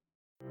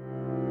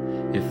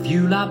if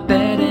you like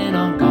betting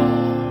on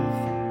golf.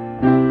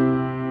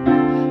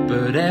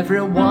 But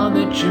everyone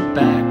that you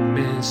back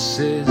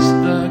misses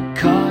the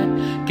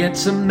cut. Get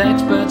some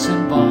experts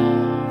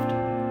involved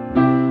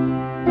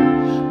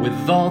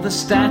with all the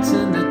stats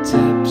and the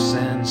tips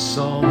and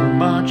so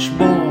much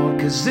more.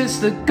 Cause it's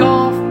the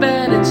golf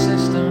betting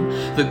system,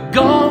 the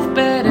golf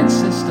betting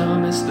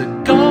system. It's the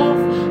golf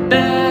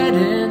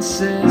betting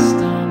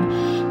system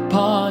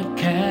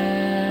podcast.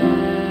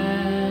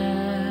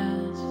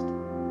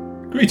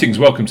 Greetings,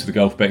 welcome to the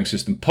Golf Betting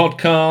System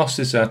podcast.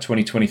 This is our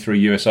 2023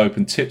 US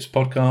Open Tips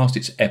podcast.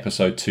 It's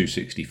episode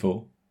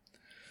 264.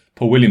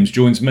 Paul Williams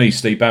joins me,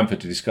 Steve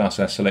Bamford, to discuss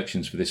our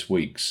selections for this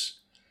week's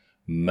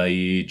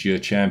Major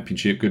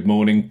Championship. Good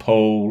morning,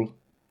 Paul.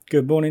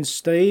 Good morning,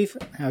 Steve.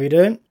 How are you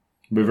doing?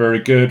 We're very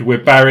good. We're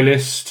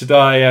Barryless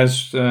today,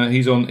 as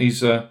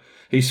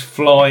he's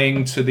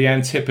flying to the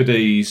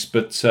Antipodes.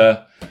 But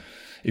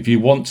if you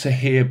want to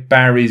hear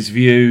Barry's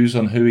views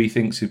on who he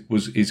thinks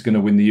is going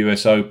to win the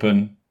US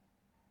Open,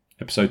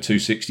 episode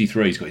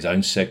 263. He's got his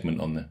own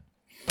segment on there.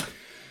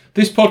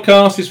 This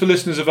podcast is for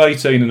listeners of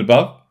 18 and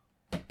above.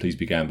 Please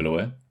be gamble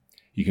aware.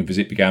 You can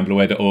visit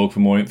begambleaware.org for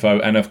more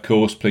info. And of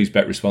course, please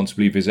bet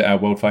responsibly. Visit our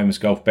world famous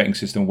golf betting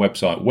system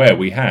website, where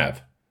we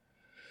have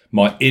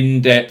my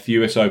in-depth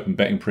US Open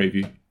betting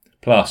preview,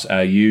 plus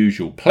our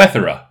usual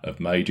plethora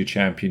of major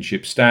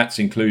championship stats,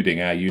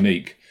 including our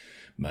unique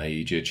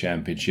Major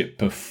Championship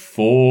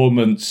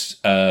performance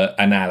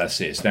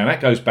analysis. Now,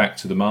 that goes back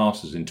to the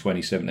Masters in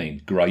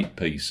 2017. Great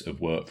piece of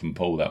work from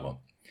Paul, that one.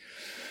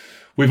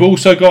 We've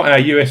also got our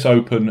US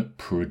Open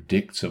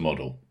predictor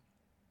model.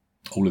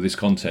 All of this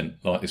content,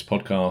 like this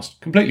podcast,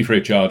 completely free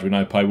of charge with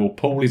no paywall.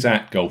 Paul is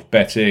at Golf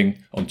Betting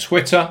on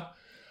Twitter.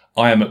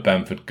 I am at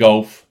Bamford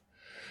Golf.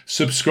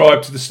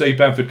 Subscribe to the Steve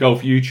Bamford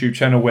Golf YouTube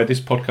channel, where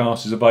this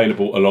podcast is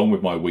available along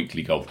with my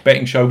weekly golf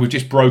betting show. We've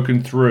just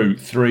broken through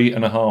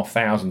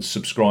 3,500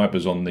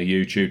 subscribers on the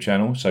YouTube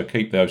channel, so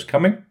keep those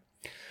coming.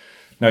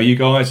 Now, you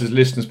guys as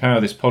listeners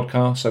power this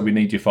podcast, so we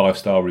need your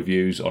 5-star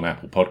reviews on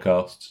Apple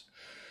Podcasts.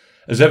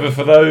 As ever,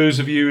 for those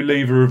of you who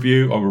leave a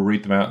review, I will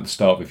read them out at the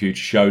start of a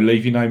future show.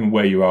 Leave your name and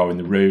where you are in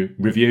the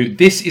review.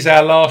 This is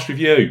our last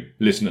review,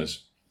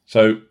 listeners.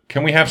 So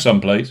can we have some,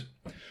 please?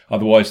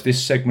 Otherwise,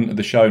 this segment of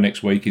the show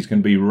next week is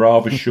going to be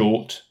rather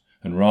short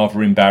and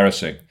rather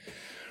embarrassing.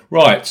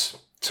 Right,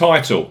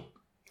 title.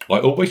 I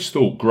always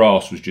thought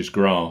grass was just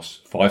grass.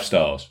 5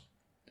 stars.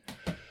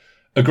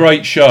 A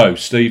great show.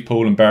 Steve,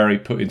 Paul and Barry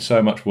put in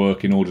so much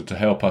work in order to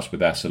help us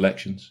with our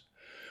selections.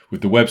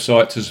 With the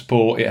website to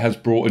support, it has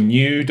brought a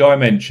new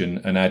dimension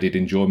and added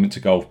enjoyment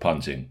to golf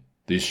punting.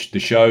 The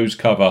shows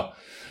cover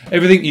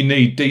everything you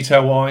need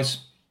detail-wise,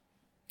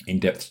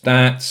 in-depth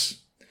stats,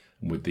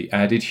 and with the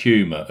added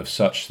humour of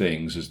such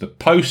things as the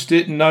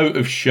post-it note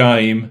of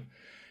shame.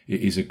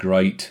 It is a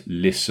great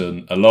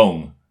listen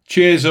along.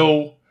 Cheers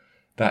all.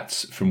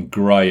 That's from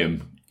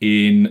Graham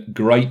in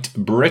Great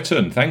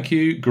Britain. Thank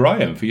you,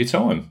 Graham, for your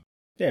time.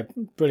 Yeah,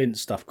 brilliant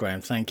stuff,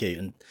 Graham. Thank you.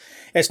 And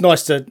it's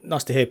nice to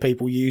hear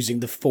people using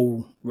the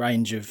full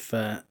range of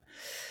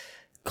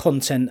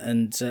content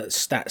and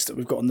stats that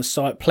we've got on the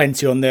site.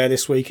 Plenty on there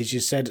this week, as you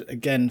said,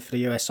 again for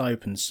the US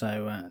Open.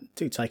 So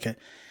do take a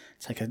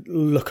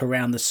look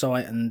around the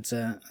site, and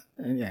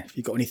yeah, if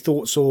you've got any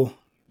thoughts or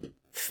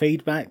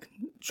feedback,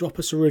 drop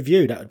us a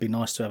review. That would be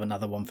nice to have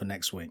another one for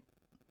next week.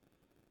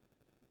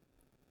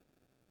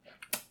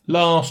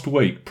 Last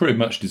week, pretty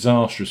much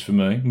disastrous for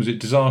me. Was it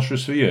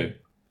disastrous for you?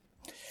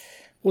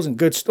 Wasn't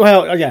good.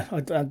 Well, yeah,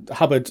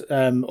 Hubbard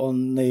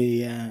on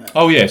the...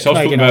 oh, yes, I was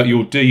talking about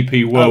your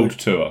DP World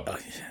Tour. Oh,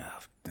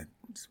 yeah,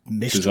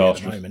 mystery at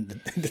the moment,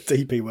 the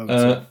DP World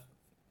Tour.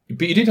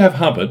 But you did have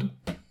Hubbard,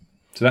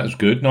 so that was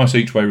good. Nice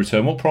each-way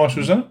return. What price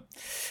was that?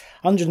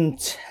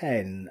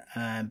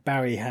 110.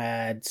 Barry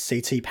had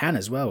CT Pan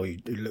as well, who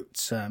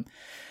looked...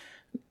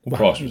 what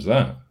price was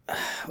that?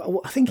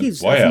 I think he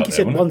said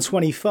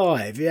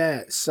 125,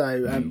 yeah.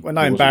 So when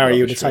knowing Barry,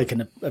 he would have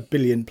taken a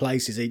billion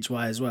places each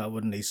way as well,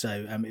 wouldn't he?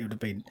 So it would have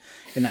been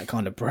in that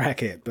kind of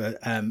bracket. But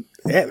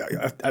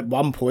yeah, at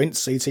one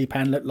point, CT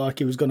Pan looked like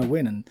he was going to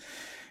win, and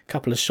a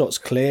couple of shots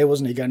clear,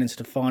 wasn't he, going into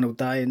the final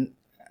day? And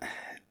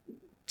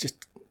just,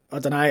 I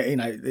don't know,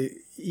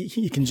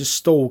 you can just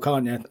stall,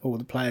 can't you? All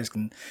the players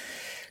can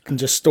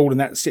just stall in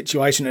that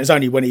situation. It was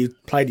only when he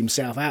played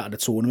himself out of the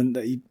tournament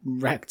that he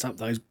racked up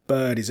those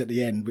birdies at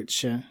the end,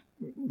 which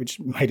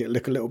made it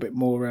look a little bit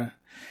more, a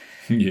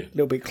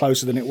little bit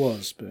closer than it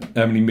was. But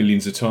how many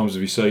millions of times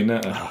have you seen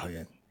that? Oh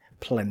yeah,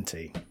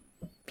 plenty.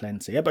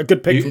 Yeah, but a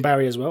good pick from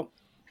Barry as well.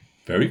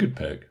 Very good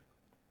pick.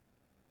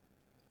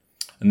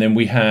 And then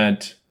we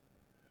had,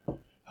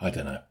 I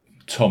don't know,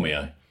 Tommy.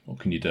 What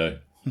can you do?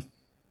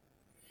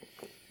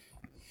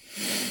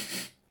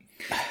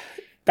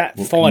 That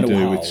what final can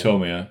you do hole, with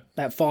Tommy?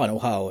 That final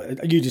hole,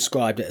 you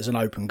described it as an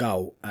open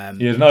goal.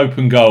 He had an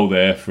open goal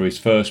there for his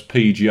first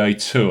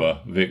PGA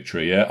Tour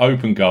victory. Yeah,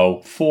 open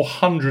goal,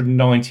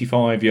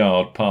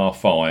 495-yard par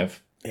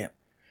 5. Yeah,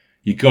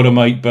 you got to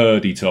make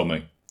birdie,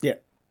 Tommy. Yeah,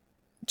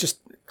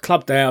 just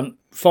club down,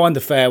 find the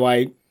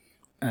fairway,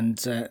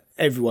 and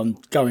everyone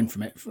going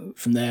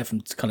from there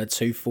from kind of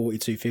 240,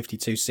 250,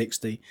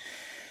 260,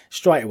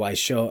 straight away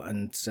shot,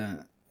 and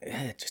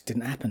it just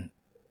didn't happen.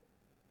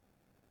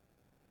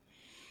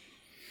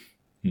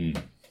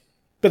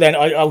 But then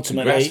I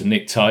ultimately... Congrats to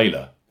Nick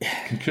Taylor.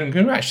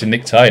 Congrats to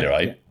Nick Taylor,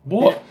 eh?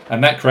 What? Yeah.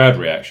 And that crowd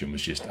reaction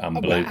was just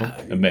unbelievable,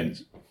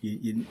 immense.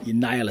 You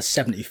nail a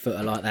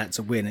 70-footer like that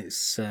to win.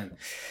 It's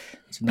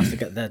enough to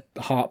get the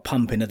heart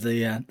pumping of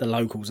the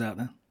locals out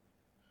there.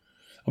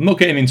 I'm not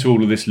getting into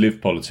all of this live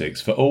politics.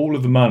 For all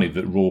of the money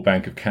that Royal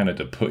Bank of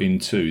Canada put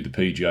into the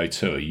PGA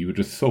Tour, you would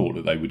have thought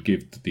that they would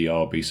give the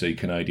RBC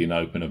Canadian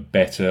Open a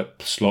better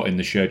slot in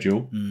the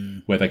schedule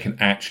where they can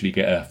actually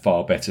get a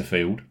far better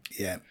field.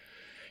 Yeah.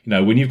 You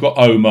know, when you've got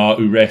Omar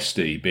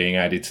Uresti being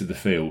added to the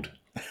field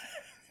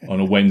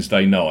on a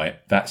Wednesday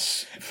night,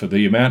 that's for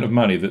the amount of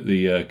money that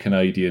the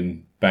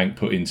Canadian bank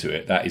put into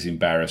it, that is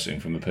embarrassing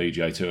from the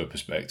PGA Tour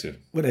perspective.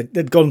 Well,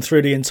 they'd gone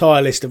through the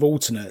entire list of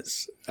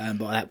alternates by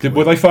that point.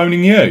 Were they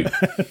phoning you?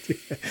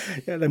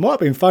 Yeah, they might have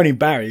been phoning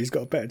Barry. He's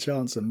got a better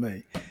chance than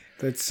me.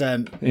 But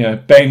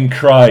Ben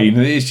Crane.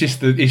 It's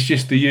just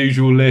the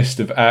usual list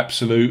of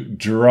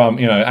absolute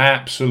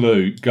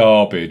absolute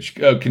garbage.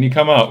 Oh, can you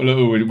come up?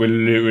 We're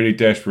really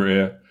desperate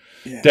here.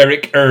 Yeah.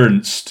 Derek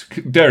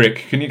Ernst.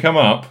 Derek, can you come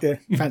up? Yeah,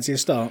 fancy a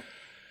start.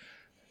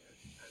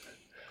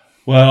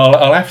 Well,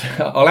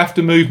 I'll have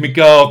to move my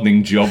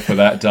gardening job for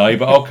that day,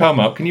 but I'll come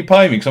up. Can you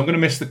pay me? Because I'm going to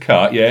miss the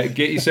cut. Yeah,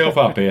 get yourself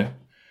up here.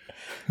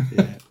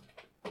 Yeah.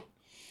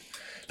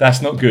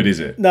 That's not good, is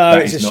it? No,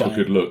 it's not a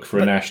good look for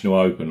a national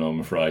open, I'm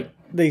afraid.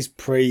 These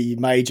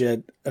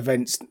pre-major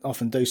events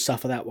often do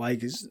suffer that way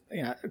because,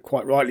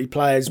 quite rightly,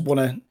 players want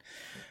to,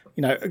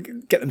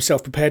 get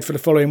themselves prepared for the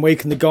following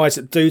week, and the guys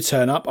that do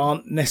turn up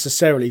aren't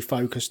necessarily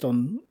focused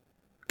on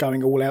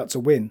going all out to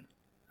win.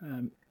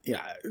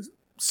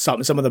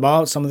 Some of them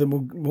are. Some of them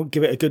will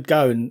give it a good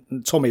go,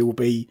 and Tommy will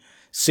be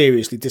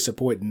seriously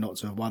disappointed not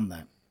to have won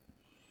that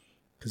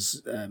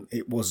because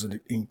it was an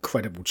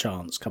incredible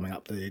chance coming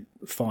up the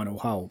final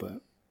hole.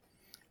 But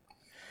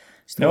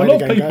now a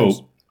lot of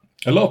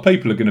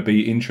people are going to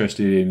be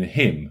interested in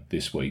him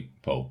this week,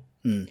 Paul,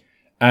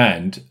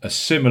 and a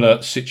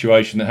similar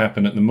situation that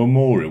happened at the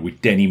Memorial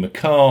with Denny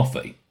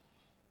McCarthy.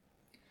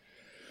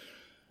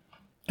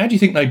 How do you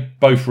think they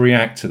both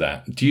react to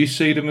that? Do you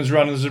see them as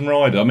runners and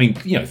riders? I mean,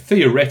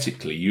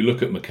 theoretically, you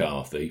look at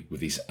McCarthy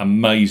with his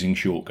amazing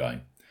short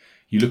game.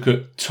 You look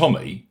at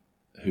Tommy,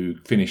 who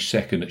finished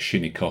second at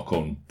Shinnecock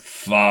on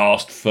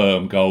fast,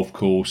 firm golf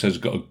course, has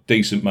got a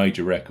decent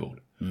major record.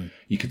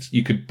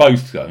 You could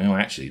both go,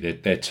 actually,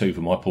 they're two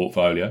for my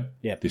portfolio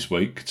this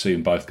week. Could see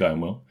them both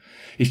going well.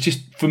 It's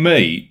just, for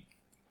me,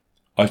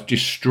 I've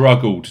just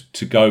struggled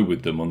to go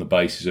with them on the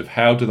basis of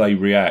how do they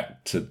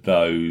react to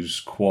those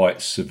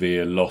quite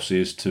severe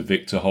losses to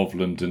Victor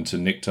Hovland and to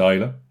Nick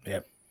Taylor? Yeah.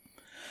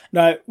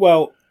 No,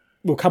 well,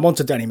 we'll come on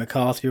to Denny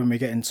McCarthy when we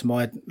get into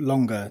my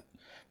longer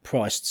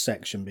priced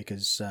section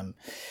because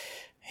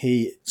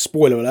he,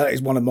 spoiler alert,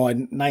 is one of my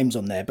names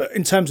on there. But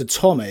in terms of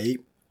Tommy,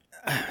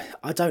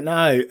 I don't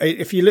know.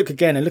 If you look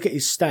again and look at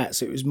his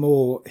stats, it was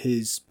more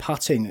his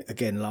putting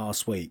again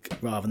last week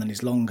rather than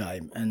his long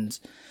game. And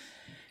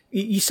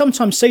you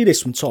sometimes see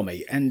this from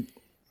Tommy, and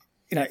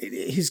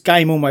his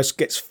game almost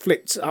gets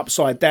flipped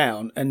upside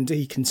down, and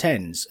he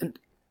contends. And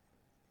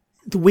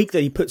the week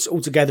that he puts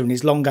all together in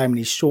his long game and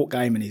his short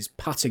game and his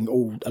putting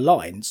all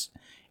aligns,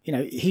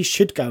 he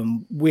should go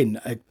and win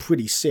a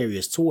pretty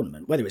serious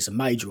tournament, whether it's a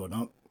major or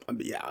not.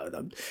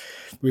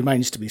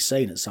 Remains to be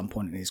seen at some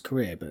point in his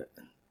career. But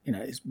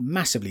he's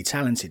massively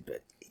talented,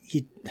 but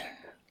you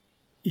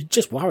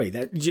just worry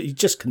that you're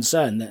just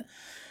concerned that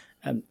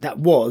that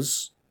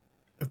was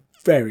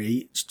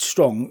very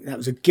strong. That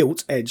was a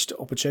gilt-edged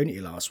opportunity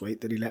last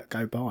week that he let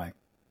go by.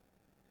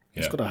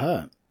 It's got to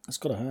hurt. It's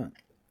got to hurt.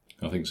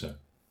 I think so.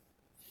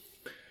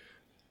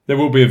 There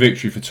will be a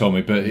victory for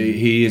Tommy, but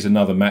he is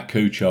another Matt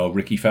Kuchar,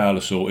 Ricky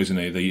Fowler sort, isn't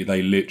he?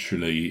 They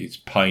literally, it's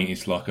paint.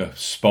 It's like a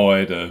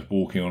spider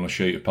walking on a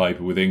sheet of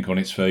paper with ink on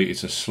its feet.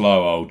 It's a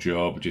slow old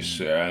job. Just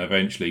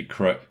eventually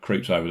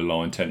creeps over the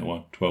line,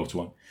 10-1,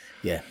 12-1.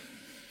 Yeah,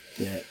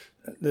 yeah.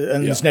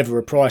 And there's never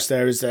a price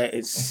there, is there?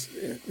 It's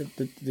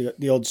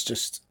the odds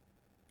just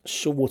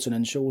shorten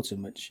and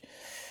shorten, which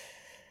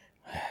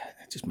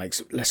just makes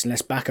it less and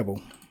less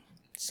backable,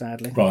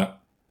 sadly. Right.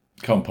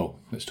 Come on, Paul.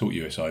 Let's talk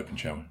US Open,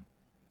 shall we?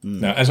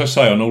 Now, as I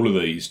say on all of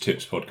these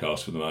tips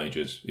podcasts for the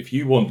majors, if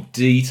you want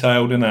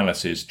detailed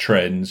analysis,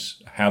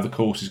 trends, how the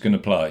course is going to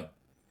play,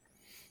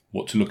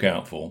 what to look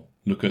out for,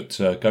 go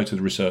to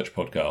the Research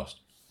podcast.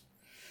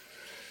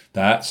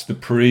 That's the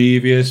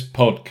previous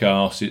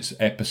podcast. It's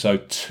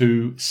episode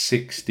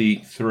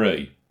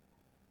 263.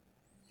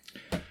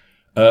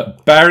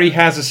 Barry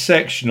has a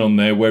section on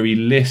there where he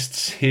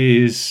lists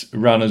his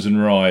runners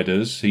and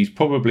riders. He's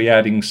probably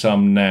adding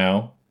some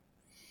now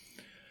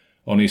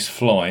on his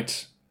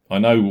flight. I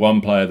know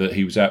one player that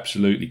he was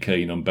absolutely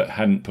keen on but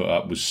hadn't put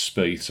up was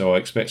Spieth, so I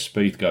expect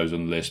Spieth goes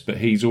on the list. But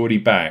he's already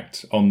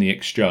backed on the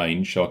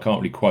exchange, so I can't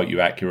really quote you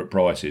accurate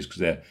prices because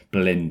they're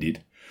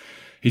blended.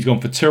 He's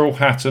gone for Tyrrell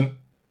Hatton,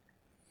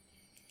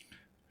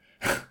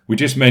 We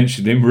just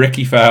mentioned him.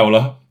 Ricky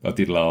Fowler. I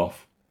did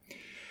laugh.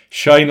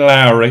 Shane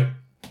Lowry.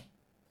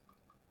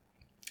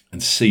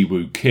 And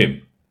Siwoo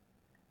Kim.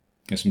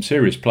 There's some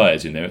serious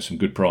players in there at some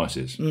good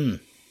prices.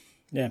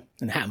 Yeah,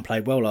 and Hatton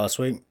played well last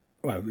week.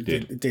 Well, he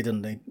did,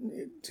 didn't he?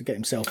 To get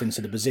himself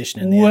into the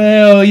position in the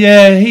end.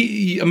 Yeah.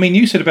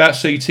 You said about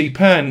CT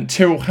Pan,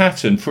 Tyrrell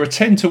Hatton, for a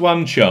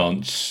 10-1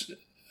 chance,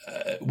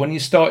 when you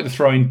started to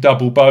throw in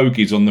double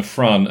bogeys on the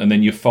front and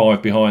then you're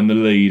 5 behind the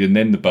lead and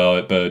then the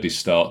birdies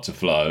start to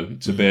flow,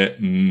 it's a bit...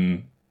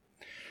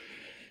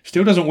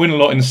 Still doesn't win a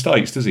lot in the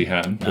States, does he,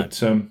 Hatton? No. But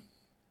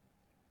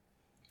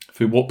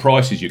for what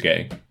prices you're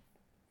getting.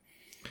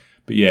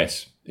 But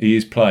yes, he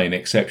is playing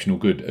exceptional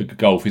good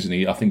golf, isn't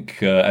he? I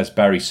think, as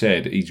Barry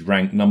said, he's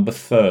ranked number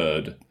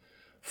 3rd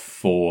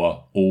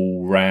for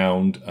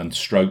all-round and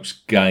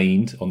strokes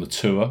gained on the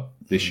tour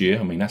this year.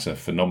 I mean, that's a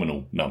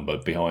phenomenal number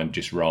behind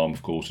just Rahm,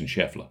 of course, and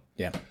Scheffler.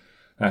 Yeah.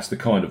 That's the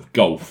kind of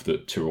golf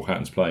that Tyrrell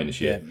Hatton's playing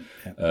this year.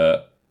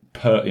 Yeah.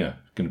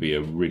 Going to be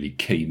a really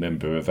key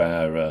member of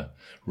our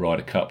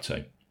Ryder Cup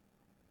team.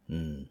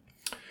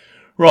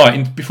 Right,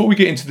 and before we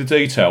get into the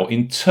detail,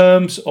 in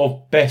terms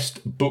of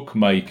best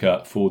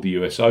bookmaker for the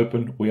US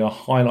Open, we are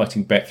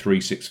highlighting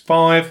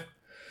Bet365,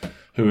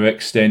 who have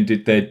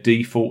extended their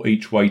default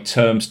each-way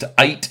terms to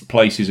 8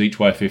 places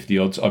each way 50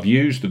 odds. I've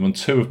used them on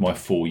 2 of my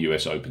 4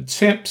 US Open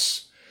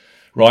tips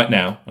right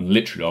now, and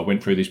literally I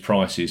went through these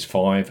prices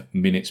 5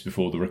 minutes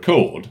before the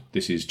record.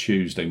 This is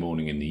Tuesday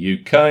morning in the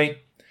UK.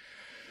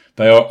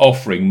 They are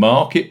offering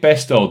market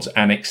best odds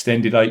and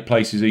extended 8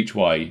 places each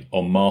way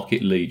on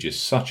market leaders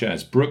such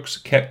as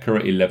Brooks Koepka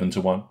at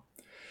 11-1,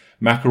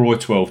 McIlroy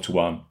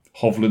 12-1,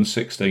 Hovland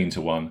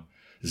 16-1,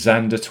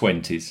 Xander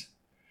 20s.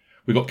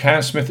 We've got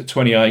Cam Smith at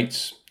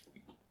 28s.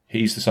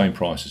 He's the same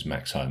price as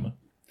Max Homa.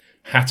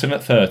 Hatton at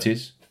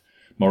 30s.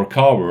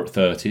 Morikawa at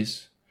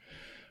 30s.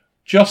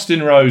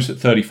 Justin Rose at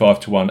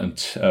 35-1,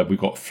 and we've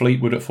got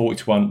Fleetwood at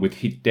 40-1 with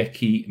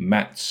Hideki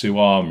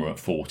Matsuyama at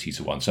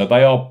 40-1. So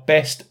they are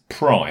best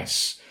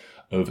price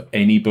of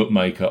any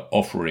bookmaker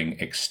offering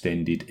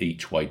extended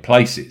each way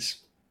places.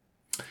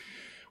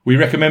 We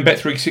recommend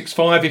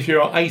Bet365 if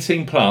you're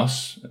 18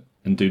 plus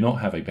and do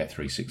not have a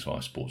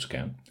Bet365 sports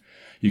account.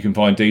 You can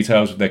find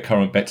details of their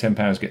current bet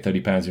 £10, get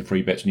 £30 in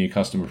free bets, new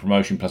customer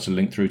promotion, plus a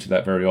link through to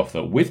that very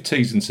offer with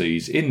T's and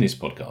C's in this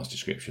podcast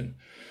description.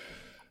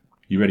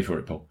 You ready for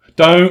it, Paul?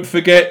 Don't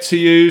forget to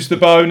use the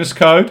bonus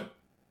code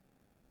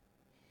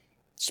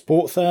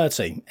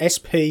Sport30,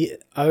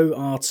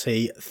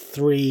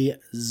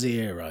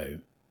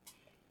 SPORT30.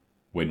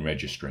 When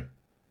registering.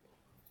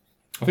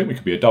 I think we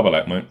could be a double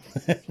act, mate.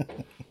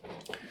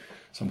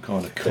 Some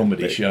kind of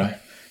comedy show.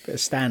 Bit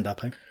of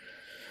stand-up, eh?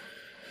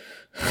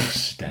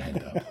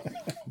 Stand-up.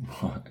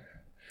 Right.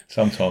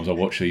 Sometimes I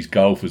watch these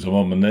golfers, I'm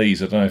on my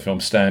knees. I don't know if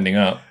I'm standing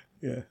up.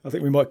 Yeah, I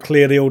think we might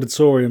clear the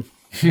auditorium.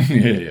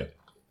 Yeah.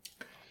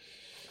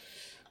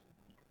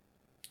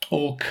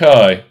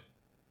 Okay.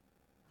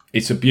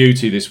 It's a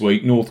beauty this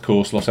week. North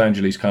Course, Los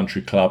Angeles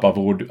Country Club. I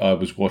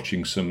was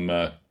watching some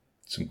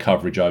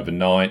coverage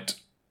overnight.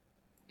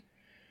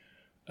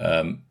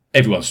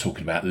 Everyone's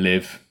talking about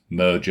LIV,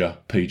 merger,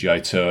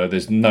 PGA Tour.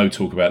 There's no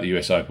talk about the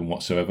US Open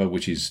whatsoever,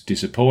 which is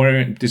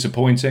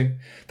disappointing.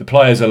 The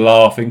players are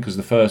laughing because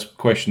the first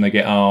question they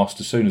get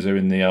asked as soon as they're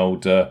in the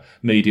old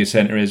media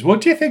centre is,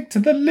 what do you think to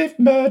the LIV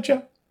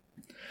merger?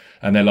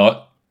 And they're like,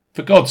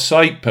 for God's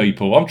sake,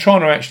 people, I'm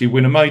trying to actually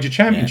win a major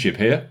championship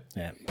here.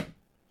 Yeah.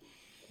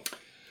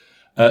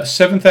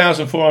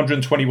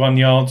 7,421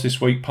 yards this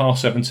week, par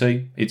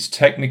 70. It's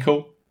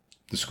technical.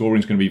 The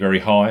scoring's going to be very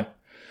high.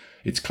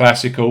 It's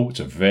classical. It's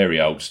a very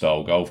old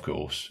style golf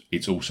course.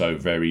 It's also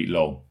very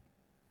long.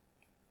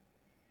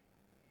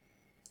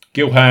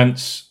 Gil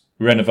Hanse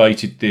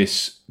renovated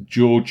this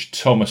George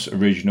Thomas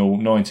original,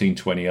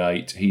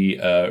 1928. He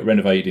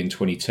renovated in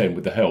 2010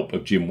 with the help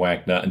of Jim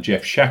Wagner and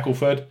Jeff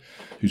Shackelford,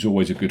 who's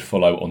always a good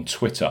follow on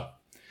Twitter.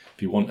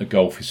 If you want a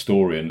golf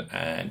historian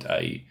and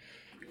a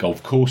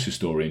golf course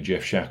historian,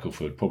 Jeff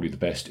Shackelford, probably the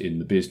best in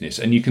the business.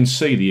 And you can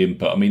see the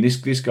input. I mean,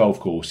 this golf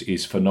course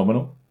is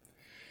phenomenal.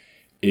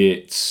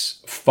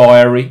 It's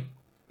fiery.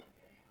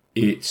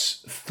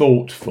 It's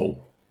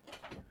thoughtful.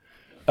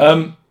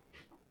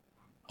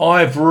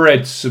 I've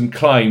read some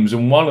claims,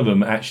 and one of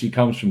them actually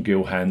comes from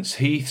Gil Hanse.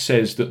 He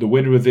says that the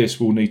winner of this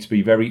will need to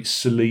be very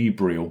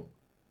cerebral.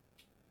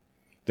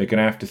 They're going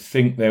to have to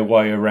think their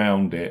way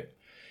around it.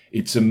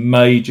 It's a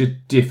major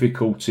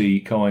difficulty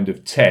kind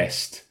of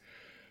test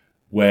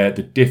where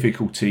the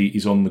difficulty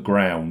is on the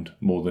ground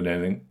more than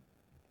anything.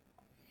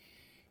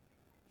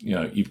 You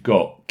know, you've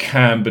got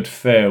cambered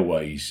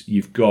fairways.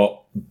 You've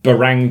got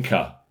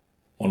barranca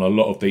on a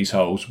lot of these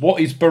holes.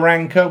 What is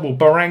barranca? Well,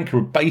 barranca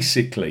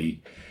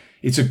basically,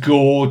 it's a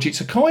gorge.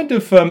 It's a kind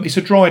of, it's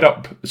a dried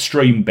up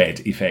stream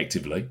bed,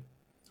 effectively,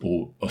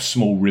 or a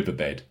small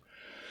riverbed.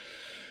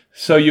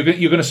 So you're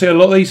going to see a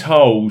lot of these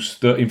holes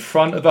that in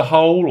front of the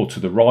hole or to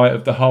the right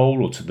of the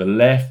hole or to the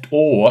left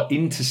or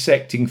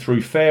intersecting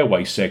through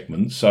fairway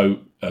segments.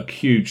 So a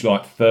huge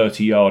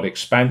 30-yard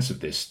expanse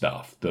of this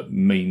stuff that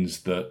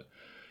means that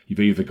you've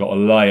either got to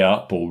lay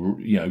up or,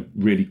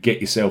 really get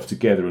yourself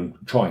together and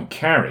try and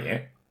carry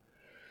it.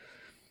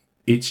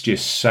 It's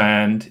just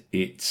sand.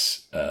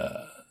 It's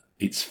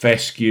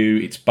fescue.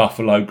 It's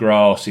buffalo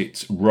grass.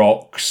 It's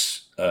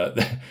rocks.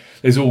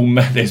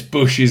 There's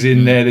bushes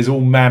in there. There's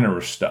all manner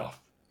of stuff.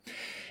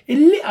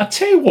 I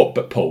tell you what,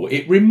 but Paul,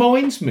 it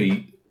reminds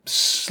me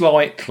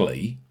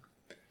slightly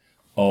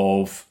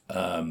of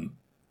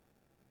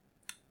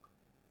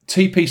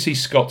TPC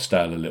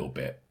Scottsdale a little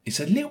bit. It's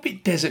a little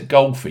bit desert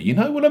golfer. You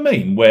know what I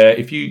mean? Where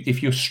if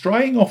you're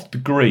straying off the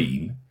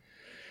green,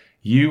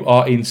 you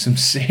are in some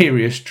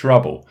serious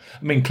trouble.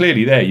 I mean,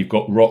 clearly there you've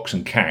got rocks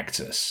and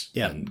cactus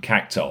and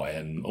cacti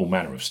and all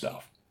manner of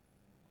stuff.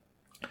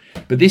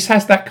 But this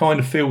has that kind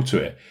of feel to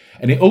it.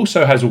 And it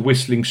also has a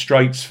Whistling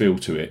Straits feel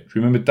to it. Do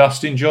you remember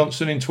Dustin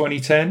Johnson in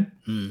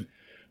 2010?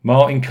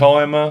 Martin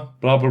Keimer,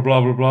 blah, blah,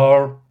 blah, blah,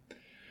 blah.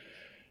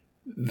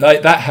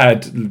 That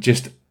had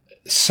just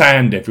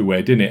sand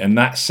everywhere, didn't it? And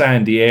that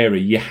sandy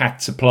area you had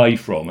to play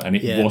from, and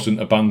it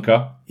wasn't a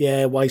bunker.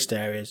 Yeah, waste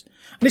areas.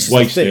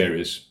 Waste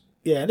areas.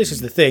 Yeah, this is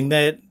the thing.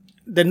 They're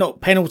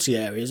not penalty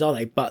areas, are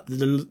they? But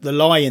the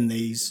lie in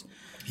these...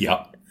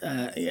 Yeah.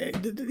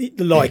 The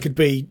lie could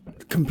be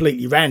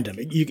completely random.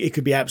 It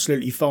could be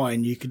absolutely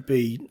fine. You could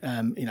be,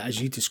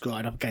 as you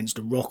described, up against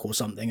a rock or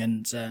something,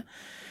 and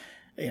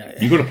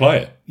you've got to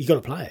play it. You've got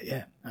to play it.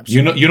 Yeah,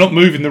 absolutely. You're not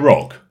moving the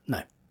rock.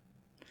 No.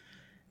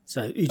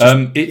 So you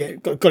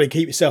just got to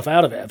keep yourself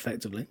out of it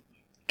effectively.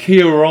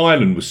 Kiawah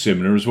Island was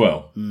similar as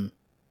well.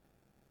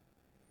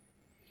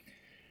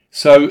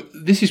 So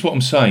this is what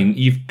I'm saying.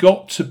 You've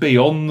got to be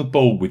on the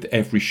ball with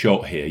every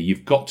shot here.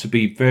 You've got to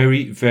be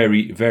very,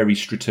 very, very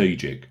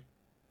strategic.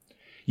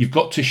 You've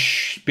got to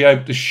be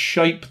able to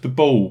shape the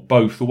ball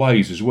both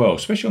ways as well,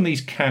 especially on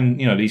these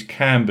these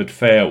cambered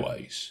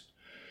fairways,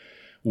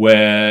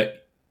 where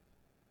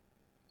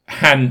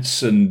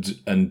Hans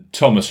and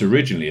Thomas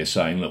originally are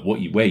saying, look,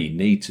 where you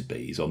need to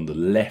be is on the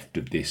left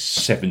of this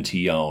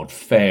 70-yard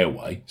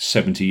fairway.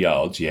 70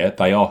 yards,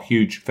 they are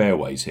huge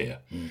fairways here.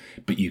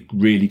 But you've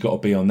really got to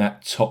be on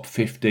that top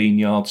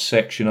 15-yard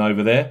section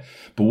over there.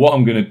 But what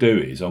I'm going to do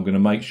is I'm going to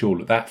make sure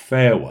that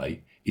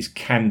fairway is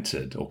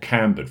cantered or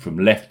cambered from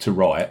left to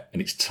right,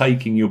 and it's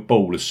taking your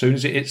ball as soon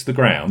as it hits the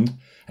ground,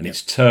 and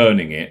it's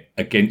turning it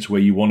against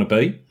where you want to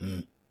be.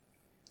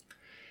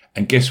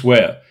 And guess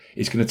where?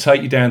 It's going to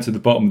take you down to the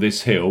bottom of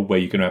this hill where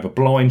you're going to have a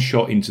blind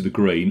shot into the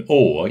green,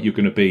 or you're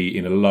going to be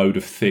in a load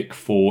of thick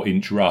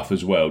 4-inch rough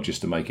as well,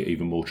 just to make it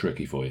even more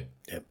tricky for you.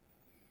 Yep.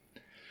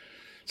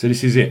 So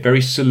this is it,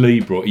 very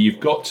cerebral. You've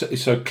got to,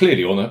 so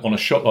clearly on a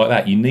shot like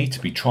that, you need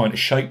to be trying to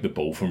shape the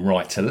ball from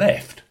right to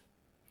left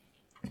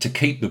to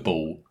keep the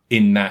ball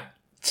in that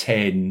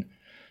 10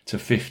 to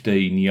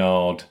 15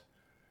 yard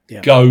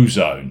go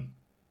zone.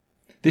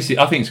 I think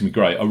it's going to be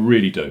great. I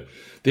really do.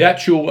 The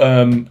actual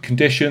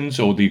conditions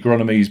or the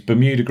agronomy is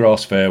Bermuda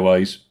grass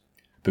fairways,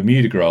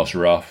 Bermuda grass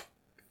rough.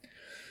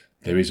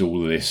 There is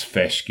all of this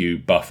fescue,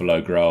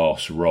 buffalo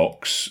grass,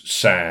 rocks,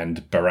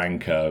 sand,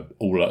 barranca,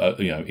 all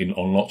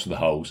on lots of the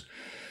holes.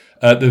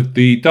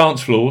 The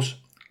dance floors,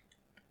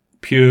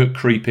 pure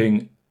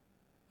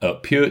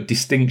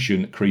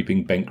distinction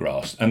creeping bent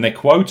grass, and they're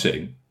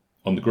quoting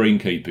on the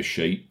greenkeeper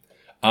sheet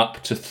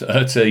up to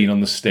 13 on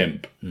the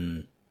stimp.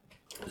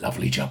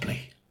 Lovely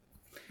jubbly.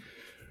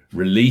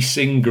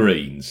 Releasing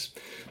greens.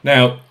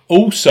 Now,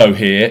 also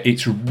here,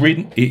 it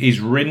is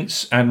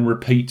rinse and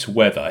repeat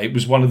weather. It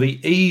was one of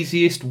the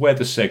easiest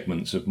weather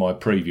segments of my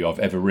preview I've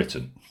ever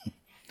written.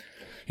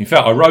 In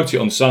fact, I wrote it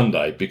on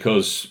Sunday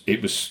because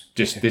it was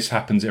just, this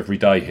happens every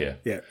day here.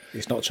 Yeah,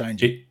 it's not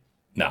changing.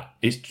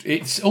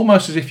 It's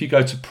almost as if you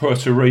go to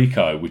Puerto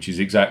Rico, which is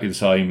exactly the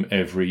same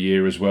every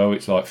year as well.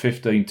 It's like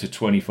 15 to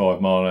 25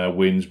 mile an hour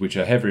winds, which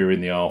are heavier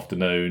in the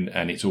afternoon,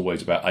 and it's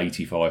always about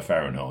 85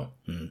 Fahrenheit.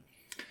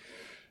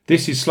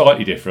 This is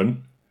slightly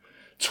different.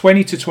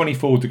 20 to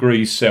 24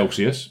 degrees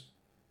Celsius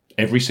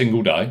every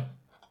single day.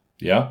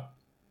 Yeah.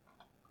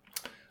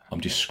 I'm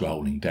just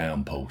scrolling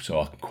down, Paul, so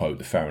I can quote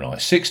the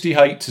Fahrenheit.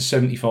 68 to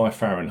 75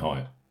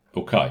 Fahrenheit.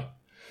 Okay.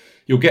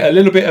 You'll get a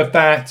little bit of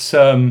that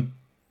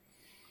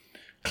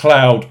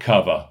cloud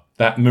cover,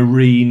 that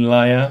marine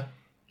layer,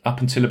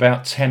 up until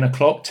about 10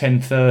 o'clock,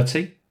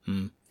 10:30.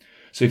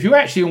 So if you're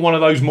actually in one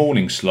of those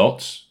morning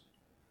slots,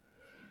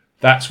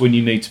 that's when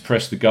you need to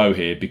press the go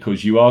here,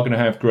 because you are going to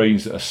have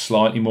greens that are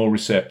slightly more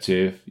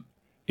receptive.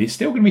 It's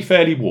still going to be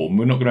fairly warm.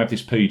 We're not going to have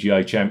this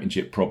PGA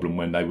Championship problem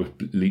when they were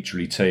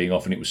literally teeing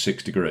off and it was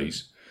 6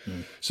 degrees.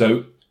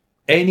 So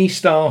any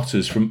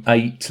starters from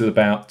 8 to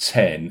about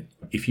 10,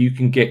 if you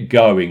can get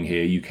going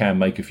here, you can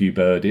make a few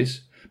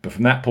birdies. But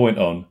from that point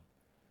on,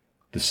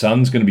 the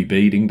sun's going to be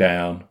beating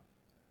down.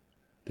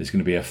 There's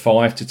going to be a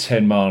 5 to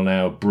 10 mile an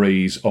hour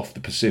breeze off the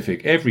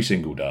Pacific every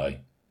single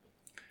day.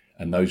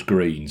 And those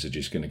greens are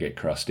just going to get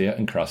crustier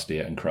and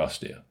crustier and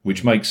crustier,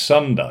 which makes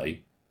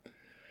Sunday,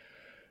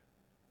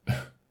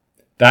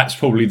 that's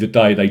probably the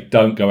day they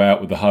don't go out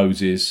with the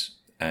hoses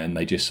and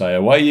they just say,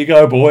 away you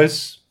go,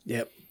 boys.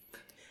 Yep.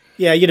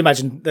 Yeah, you'd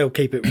imagine they'll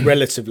keep it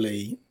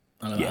relatively,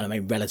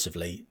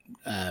 relatively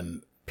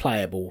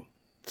playable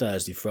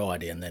Thursday,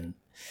 Friday, and then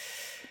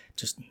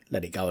just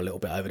let it go a little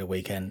bit over the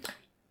weekend.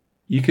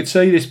 You could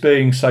see this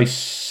being, say,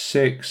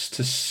 6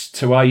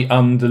 to 8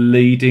 under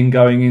leading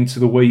going into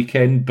the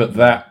weekend, but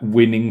that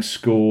winning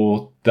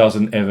score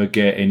doesn't ever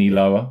get any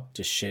lower.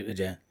 Just shoot it,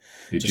 yeah.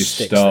 It just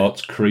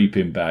starts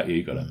creeping back.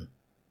 You got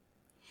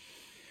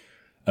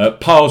to.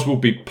 Pars will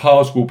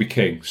be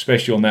king,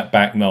 especially on that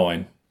back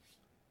nine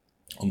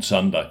on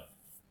Sunday.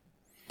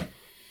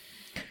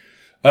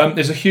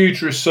 There's a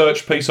huge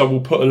research piece. I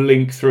will put a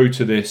link through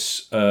to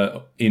this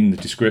in the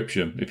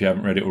description if you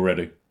haven't read it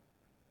already.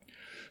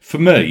 For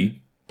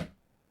me,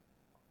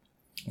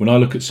 when I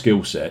look at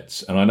skill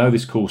sets, and I know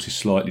this course is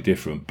slightly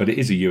different, but it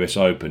is a US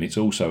Open. It's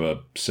also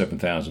a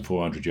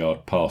 7,400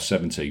 yard par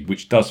 70,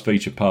 which does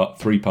feature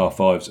 3 par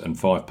 5s and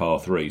 5 par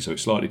 3s, so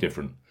it's slightly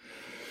different.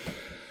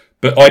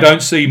 But I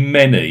don't see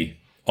many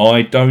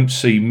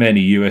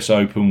US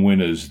Open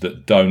winners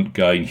that don't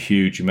gain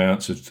huge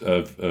amounts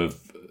of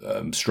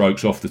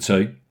strokes off the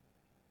tee.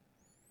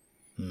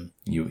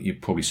 You're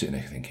probably sitting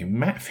there thinking,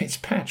 Matt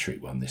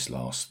Fitzpatrick won this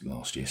last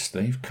year,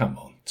 Steve. Come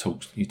on,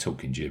 you're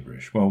talking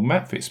gibberish. Well,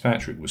 Matt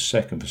Fitzpatrick was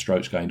second for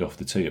strokes gained off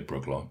the tee at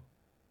Brookline.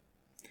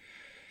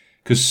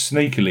 Because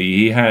sneakily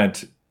he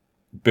had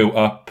built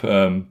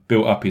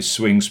up his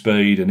swing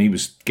speed and he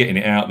was getting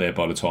it out there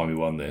by the time he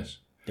won this.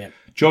 Yep.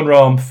 Jon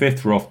Rahm, 5th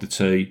for off the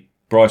tee.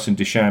 Bryson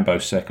DeChambeau,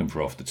 2nd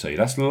for off the tee.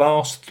 That's the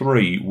last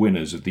 3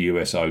 winners of the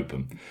US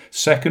Open.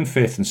 2nd,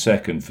 5th and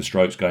 2nd for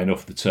strokes gained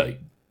off the tee.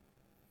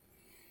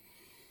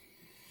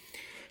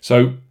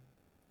 So,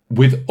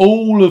 with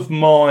all of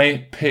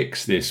my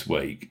picks this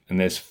week, and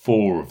there's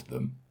 4 of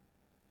them,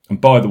 and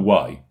by the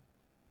way,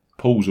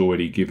 Paul's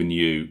already given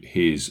you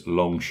his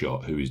long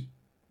shot, who is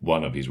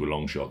one of his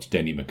long shots,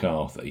 Denny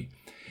McCarthy.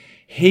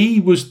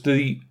 It was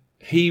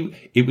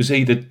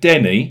either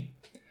Denny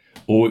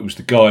or it was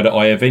the guy that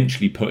I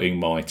eventually put in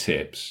my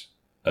tips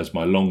as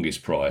my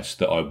longest price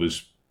that I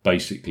was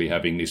basically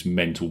having this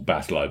mental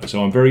battle over.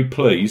 So I'm very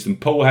pleased,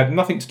 and Paul had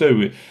nothing to do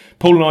with...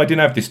 Paul and I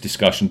didn't have this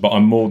discussion, but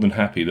I'm more than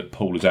happy that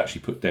Paul has actually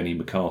put Denny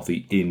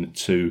McCarthy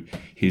into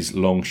his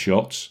long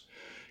shots,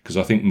 because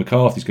I think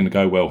McCarthy's going to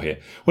go well here.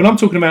 When I'm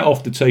talking about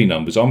off the tee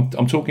numbers, I'm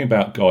talking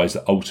about guys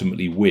that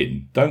ultimately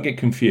win. Don't get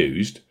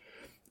confused.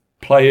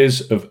 Players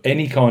of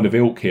any kind of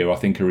ilk here, I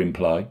think, are in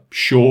play.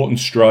 Short and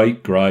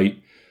straight,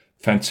 great.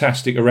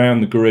 Fantastic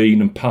around the green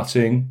and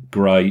putting,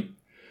 great.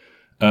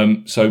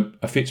 So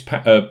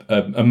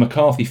a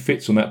McCarthy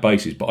fits on that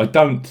basis, but I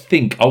don't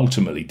think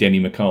ultimately Denny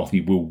McCarthy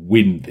will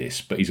win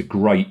this, but he's a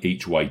great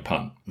each-way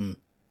punt.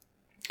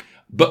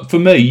 But for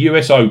me,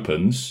 US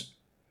Opens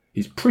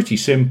is pretty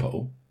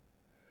simple.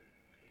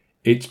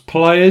 It's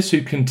players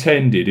who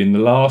contended in the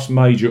last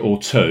major or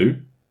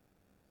 2,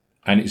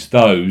 and it's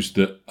those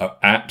that are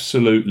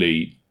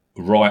absolutely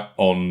right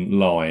on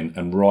line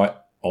and right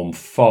on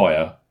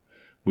fire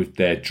with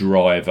their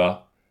driver,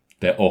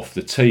 their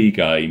off-the-tee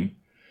game.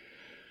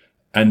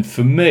 And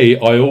for me,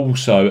 I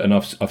also, and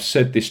I've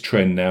said this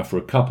trend now for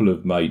a couple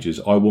of majors,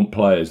 I want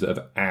players that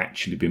have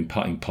actually been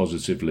putting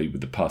positively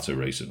with the putter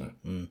recently.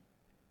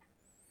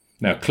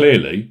 Now,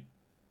 clearly,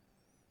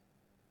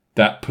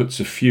 that puts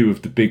a few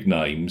of the big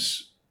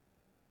names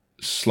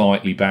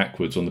slightly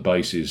backwards on the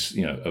basis,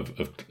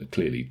 of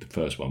clearly the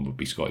first one would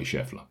be Scotty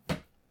Scheffler.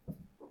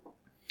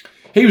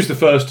 He was the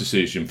first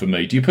decision for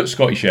me. Do you put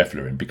Scotty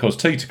Scheffler in? Because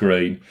tee to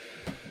green,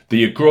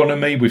 the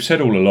agronomy, we've said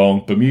all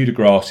along, Bermuda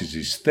grass is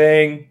his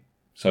thing.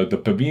 So the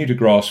Bermuda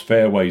grass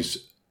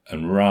fairways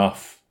and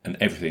rough and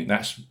everything,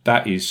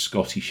 that is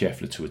Scotty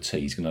Scheffler to a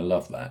tee. He's going to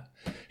love that.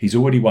 He's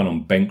already won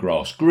on bent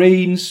grass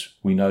greens.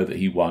 We know that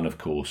he won, of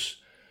course,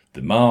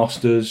 the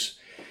Masters.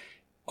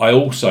 I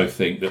also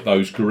think that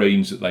those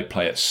greens that they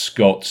play at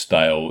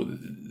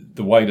Scottsdale,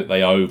 the way that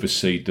they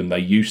overseed them, they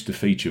used to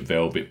feature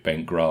velvet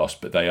bent grass,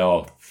 but they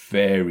are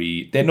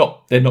they're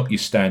not your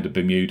standard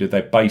Bermuda.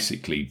 They're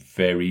basically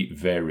very,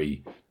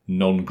 very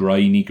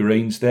non-grainy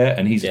greens there,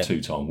 and he's a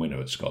 2-time winner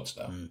at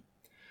Scottsdale.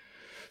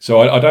 So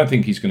I don't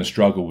think he's going to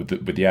struggle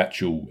with the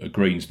actual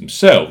greens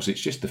themselves.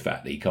 It's just the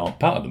fact that he can't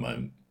putt at the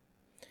moment.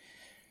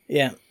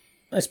 Yeah,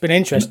 it's been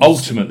interesting. And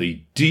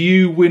ultimately, do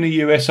you win a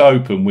US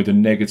Open with a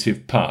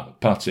negative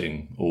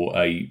putting or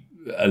a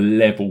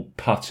level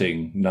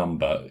putting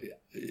number?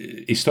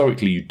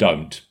 Historically, you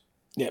don't.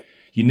 Yep.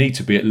 You need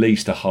to be at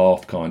least a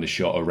half kind of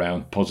shot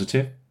around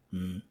positive.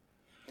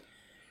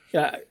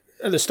 Yeah.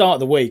 At the start of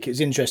the week, it's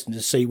interesting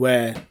to see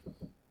where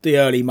the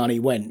early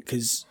money went,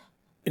 because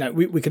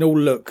we can all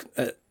look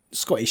at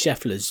Scotty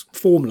Scheffler's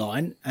form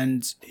line,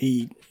 and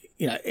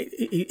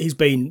he's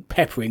been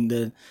peppering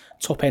the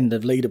top end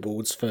of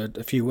leaderboards for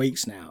a few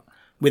weeks now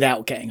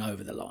without getting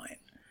over the line,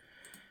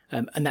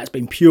 and that's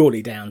been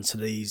purely down to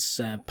these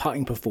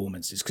putting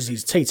performances, because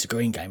his tee to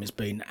green game has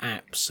been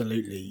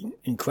absolutely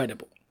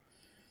incredible.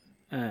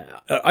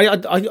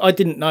 I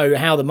didn't know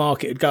how the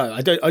market would go.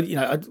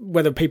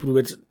 Whether people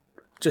would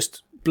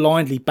just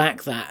blindly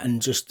back that and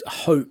just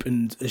hope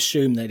and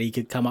assume that he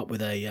could come up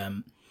with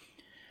a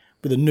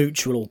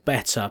neutral or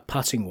better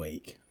putting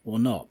week or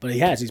not. But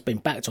he's been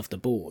backed off the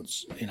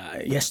boards.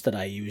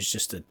 Yesterday he was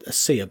just a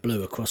sea of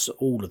blue across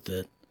all of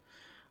the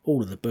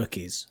all of the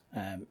bookies.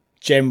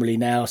 Generally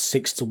now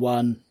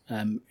 6-1,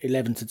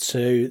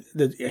 11-2.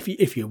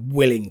 If you're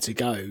willing to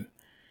go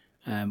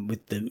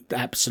with the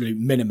absolute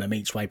minimum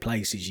each way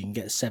places, you can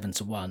get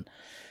 7-1.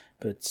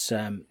 But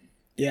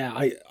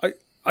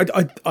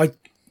I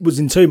was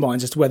in two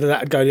minds as to whether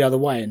that would go the other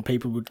way and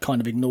people would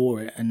kind of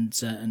ignore it and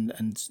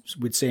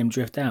we'd see him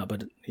drift out,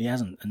 but he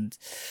hasn't. And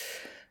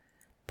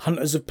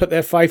punters have put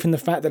their faith in the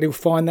fact that he'll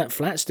find that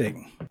flat stick.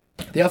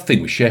 The other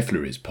thing with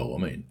Scheffler is, Paul, I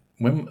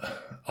mean,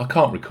 I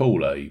can't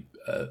recall a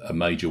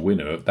major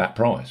winner at that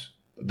price.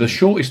 The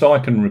shortest I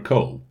can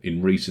recall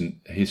in recent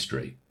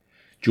history,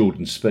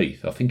 Jordan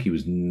Spieth. I think he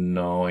was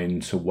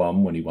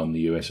 9-1 when he won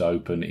the US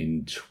Open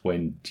in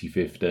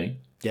 2015.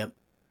 Yep.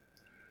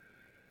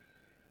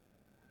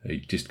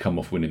 He'd just come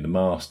off winning the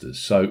Masters.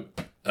 So,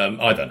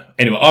 I don't know.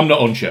 Anyway, I'm not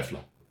on Scheffler.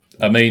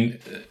 I mean,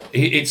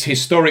 it's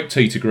historic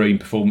tee to green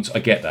performance. I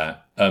get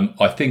that.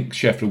 I think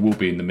Scheffler will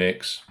be in the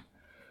mix.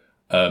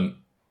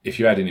 If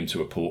you're adding him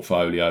to a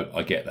portfolio,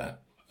 I get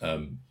that.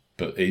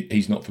 But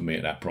he's not for me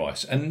at that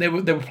price. And there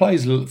were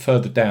players a little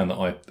further down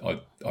that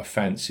I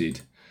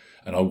fancied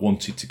and I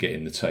wanted to get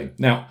in the team.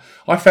 Now,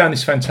 I found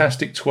this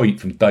fantastic tweet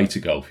from Data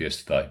Golf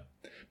yesterday.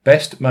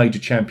 Best major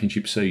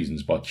championship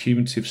seasons by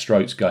cumulative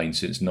strokes gained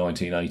since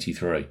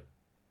 1983.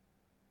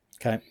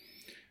 Okay.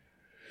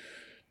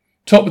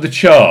 Top of the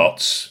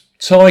charts,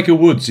 Tiger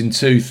Woods in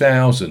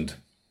 2000.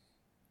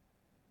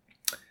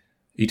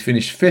 He'd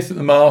finished 5th at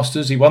the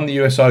Masters. He won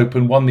the US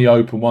Open, won the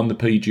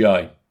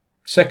PGA.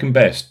 Second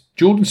best,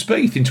 Jordan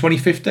Spieth in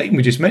 2015.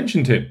 We just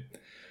mentioned him.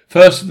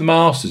 First at the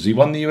Masters. He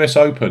won the US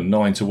Open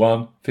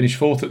 9-1. Finished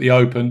 4th at the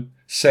Open,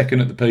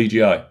 2nd at the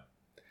PGA.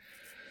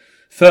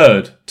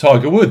 Third,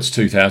 Tiger Woods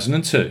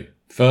 2002.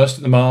 First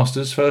at the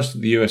Masters, first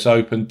at the US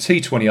Open,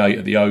 T28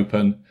 at the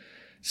Open,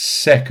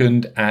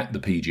 2nd at the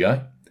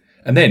PGA.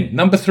 And then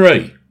number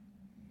 3,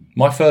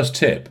 my first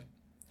tip,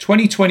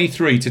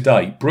 2023 to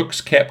date,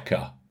 Brooks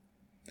Koepka.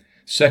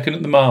 2nd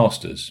at the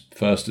Masters,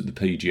 1st at the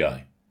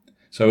PGA.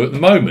 So at the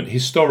moment,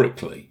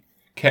 historically,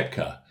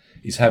 Koepka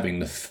is having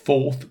the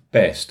 4th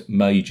best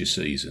major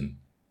season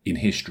in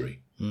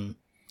history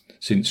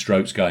since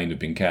strokes gained have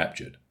been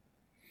captured.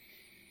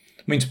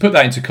 I mean, to put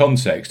that into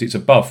context, it's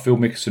above Phil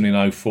Mickelson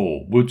in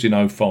 04, Woods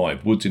in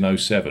 05, Woods in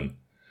 07.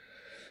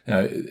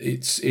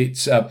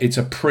 It's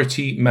a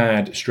pretty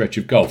mad stretch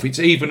of golf. It's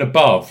even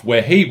above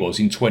where he was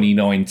in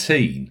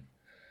 2019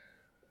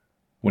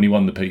 when he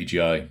won the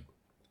PGA.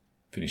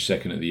 Finished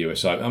 2nd at the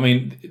US Open. I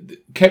mean,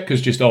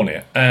 Koepka's just on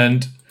it.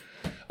 And,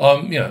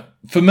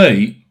 for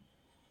me,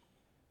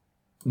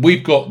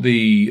 we've got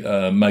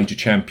the major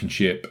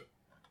championship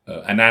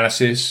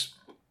analysis,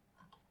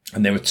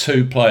 and there are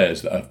 2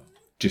 players that are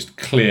just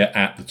clear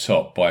at the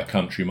top by a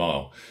country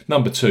mile.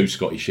 Number 2,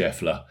 Scotty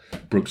Scheffler.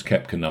 Brooks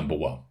Koepka, number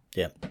 1.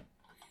 Yep.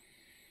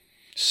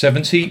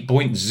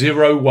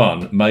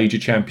 70.01 major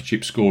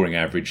championship scoring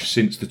average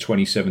since the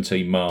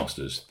 2017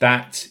 Masters.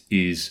 That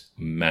is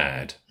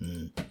mad.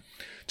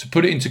 To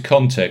put it into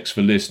context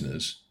for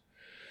listeners,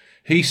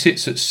 he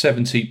sits at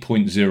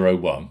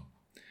 70.01.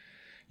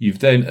 You've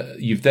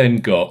then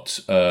got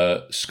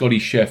Scotty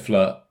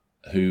Scheffler,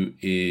 who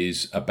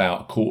is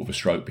about a quarter of a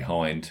stroke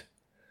behind,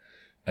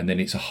 and then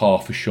it's a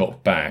half a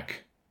shot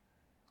back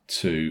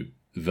to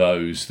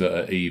those that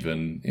are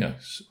even.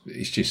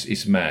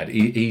 It's mad.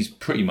 He's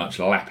pretty much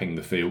lapping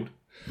the field.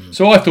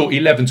 So I thought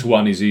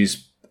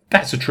 11-1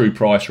 that's a true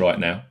price right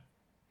now.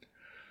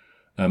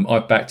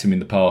 I've backed him in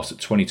the past at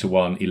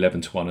 20-1,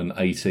 11-1 and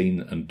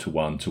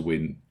 18-1 to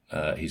win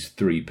his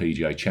 3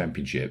 PGA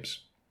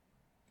championships.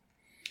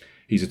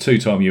 He's a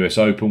 2-time US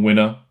Open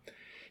winner.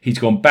 He's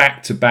gone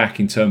back-to-back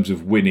in terms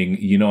of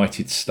winning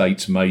United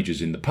States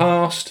majors in the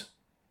past.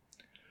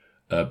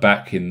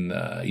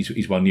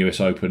 He's won the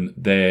US Open,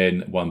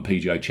 then won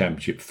PGA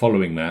Championship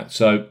following that.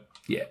 So,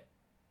 yeah,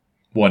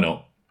 why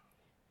not?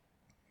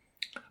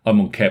 I'm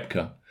on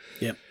Koepka.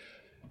 Yep.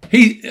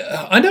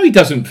 I know he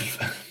doesn't...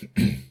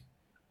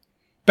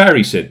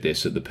 Barry said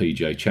this at the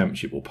PGA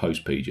Championship or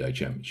post-PGA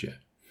Championship.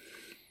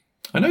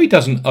 I know he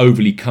doesn't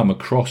overly come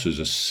across as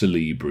a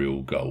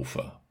cerebral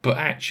golfer, but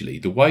actually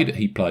the way that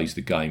he plays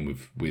the game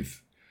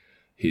with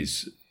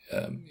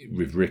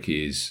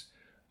Ricky is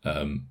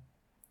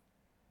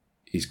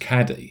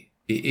caddy,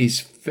 it is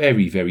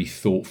very, very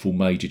thoughtful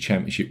major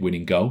championship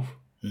winning golf.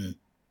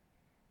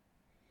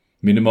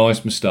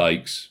 Minimise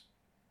mistakes,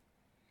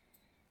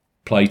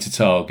 play to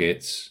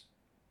targets,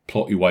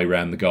 plot your way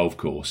around the golf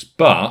course,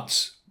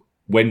 but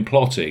when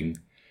plotting,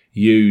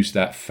 use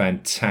that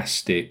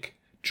fantastic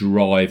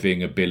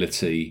driving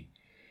ability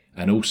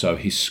and also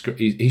his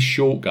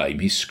short game,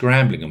 his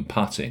scrambling and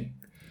putting.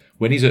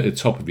 When he's at the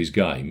top of his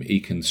game, he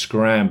can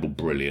scramble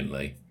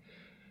brilliantly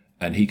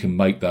and he can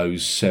make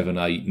those 7,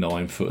 8,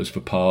 9 footers for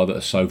par that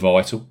are so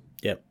vital.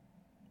 Yep.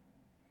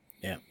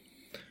 Yeah.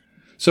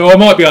 So I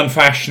might be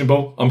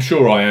unfashionable. I'm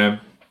sure I am.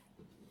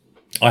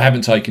 I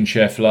haven't taken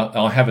Scheffler.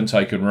 I haven't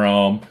taken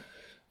Rahm.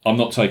 I'm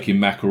not taking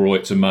McIlroy.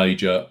 It's a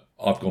major.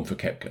 I've gone for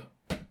Koepka.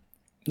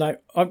 No,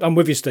 I'm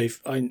with you, Steve.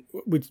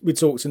 We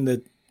talked in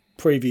the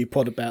preview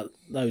pod about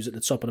those at the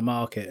top of the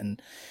market,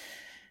 and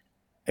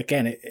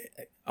again,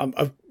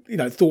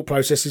 thought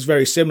process is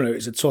very similar.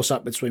 It's a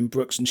toss-up between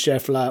Brooks and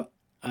Scheffler.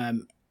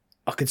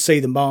 I could see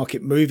the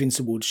market moving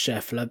towards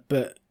Scheffler,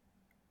 but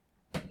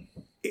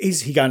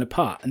is he going to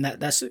putt? And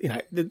that's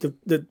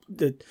the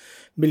 $1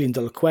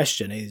 million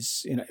question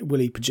is, will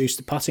he produce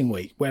the putting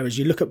week? Whereas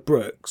you look at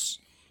Brooks,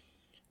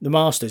 the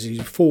Masters, he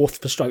was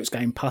 4th for strokes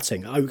gained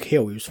putting. Oak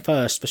Hill, he was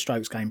 1st for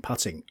strokes gained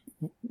putting.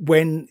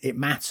 When it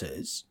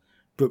matters,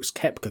 Brooks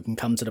Koepka can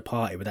come to the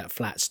party with that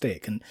flat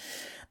stick, and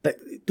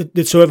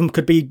the two of them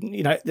could be,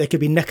 they could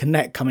be neck and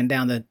neck coming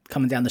down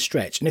the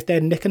stretch. And if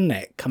they're neck and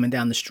neck coming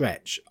down the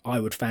stretch,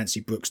 I would fancy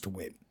Brooks to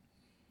win,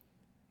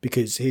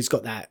 because he's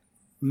got that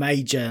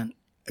major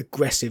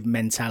aggressive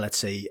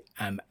mentality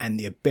and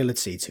the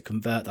ability to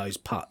convert those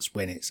putts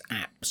when it's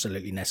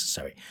absolutely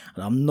necessary.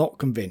 And I'm not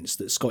convinced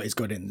that Scotty's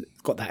got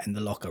that in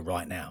the locker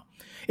right now.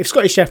 If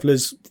Scotty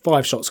Scheffler's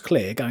 5 shots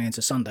clear going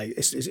into Sunday,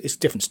 it's a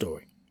different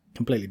story.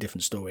 Completely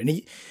different story. And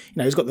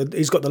he's got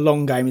the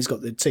long game, he's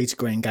got the tee to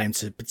green game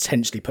to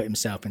potentially put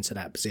himself into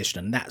that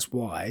position, and that's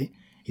why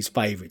he's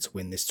favourite to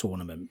win this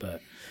tournament.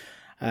 But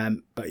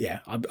yeah,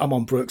 I'm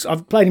on Brooks.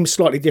 I've played him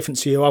slightly different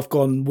to you. I've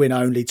gone win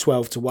only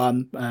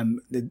 12-1.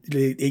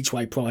 The each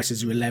way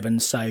prices are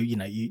 11, so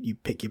you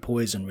pick your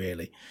poison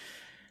really.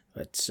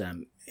 But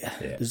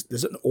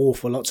there's an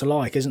awful lot to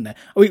like, isn't there?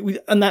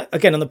 And that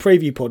again on the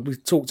preview pod we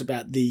talked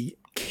about the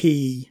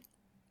key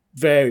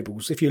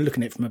variables, if you're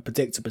looking at it from a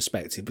predictor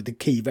perspective, with the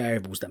key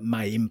variables that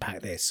may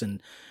impact this, and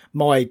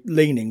my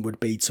leaning would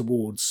be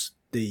towards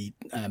the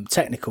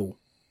technical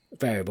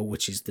variable,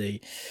 which is the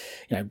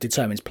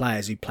determines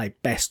players who play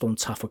best on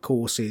tougher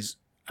courses.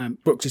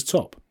 Brooks is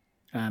top,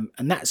 and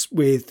that's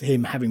with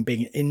him having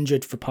been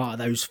injured for part of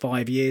those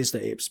 5 years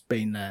that it's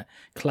been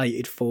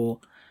collated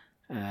for.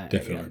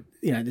 Definitely.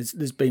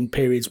 There's been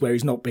periods where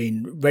he's not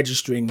been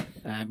registering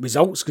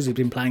results because he's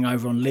been playing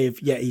over on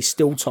live, yet he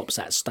still tops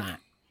that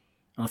stat.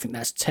 I think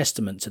that's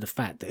testament to the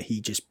fact that he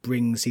just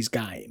brings his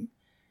game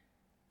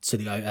to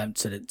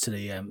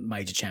the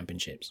major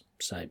championships.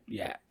 So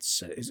yeah,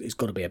 it's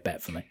got to be a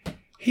bet for me.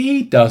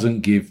 He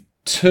doesn't give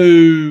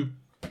 2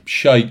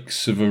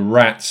 shakes of a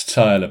rat's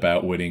tail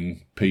about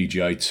winning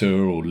PGA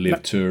Tour or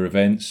Live Tour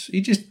events. He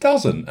just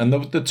doesn't. And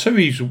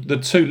the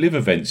two Live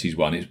events he's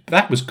won,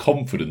 that was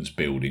confidence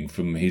building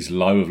from his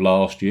low of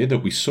last year that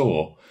we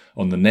saw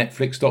on the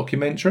Netflix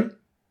documentary.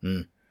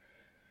 Mm.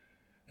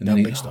 And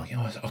then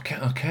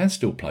I can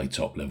still play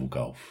top level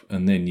golf.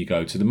 And then you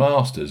go to the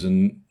Masters,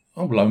 and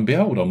lo and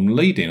behold, I'm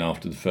leading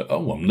after 30.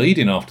 I'm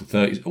leading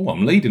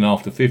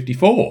after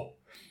 54.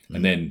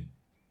 And then,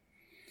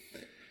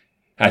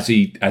 as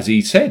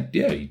he said,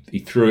 he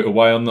threw it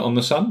away on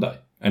the Sunday.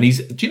 And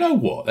do you know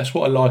what? That's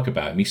what I like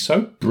about him. He's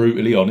so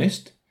brutally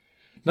honest.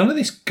 None of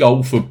this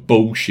golfer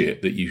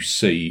bullshit that you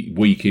see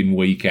week in,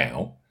 week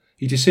out.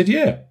 He just said,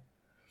 yeah.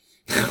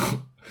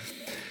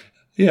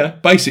 Yeah,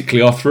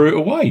 basically I threw it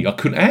away. I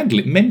couldn't handle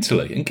it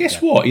mentally. And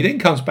guess what? He then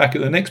comes back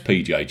at the next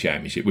PGA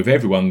Championship with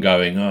everyone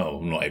going,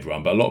 not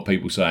everyone, but a lot of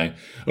people saying,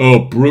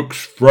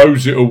 Brooks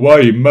throws it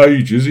away in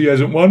majors. He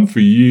hasn't won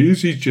for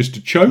years. He's just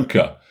a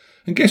choker.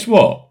 And guess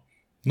what?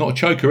 Not a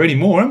choker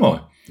anymore, am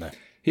I? No.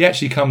 He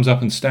actually comes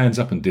up and stands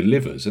up and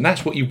delivers. And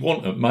that's what you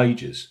want at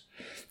majors.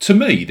 To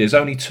me, there's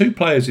only 2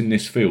 players in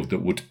this field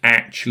that would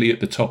actually,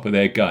 at the top of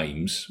their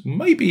games,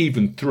 maybe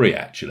even 3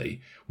 actually,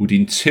 would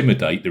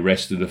intimidate the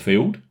rest of the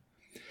field.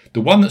 The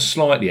one that's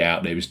slightly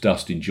out there is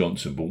Dustin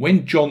Johnson. But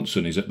when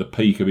Johnson is at the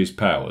peak of his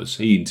powers,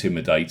 he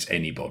intimidates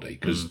anybody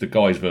because the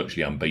guy's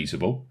virtually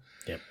unbeatable.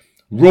 Yep.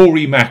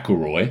 Rory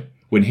McIlroy,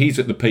 when he's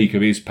at the peak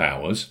of his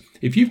powers,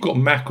 if you've got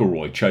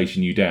McIlroy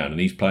chasing you down and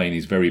he's playing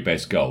his very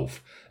best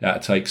golf,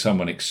 that'll take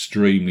someone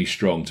extremely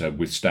strong to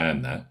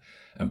withstand that.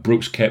 And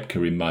Brooks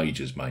Koepka in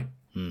majors, mate.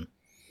 Mm.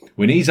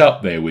 When he's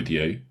up there with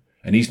you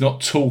and he's not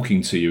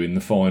talking to you in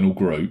the final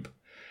group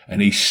and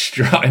he's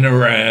strutting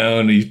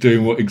around, he's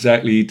doing what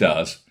exactly he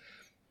does,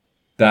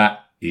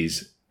 that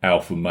is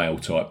alpha male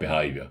type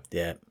behaviour.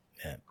 Yeah.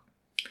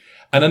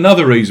 And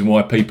another reason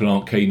why people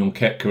aren't keen on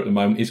Koepka at the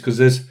moment is because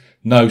there's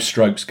no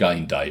strokes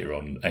gained data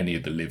on any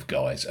of the live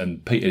guys,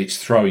 and it's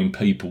throwing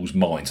people's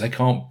minds. They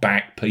can't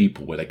back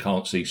people where they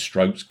can't see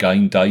strokes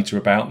gained data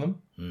about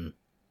them. Mm.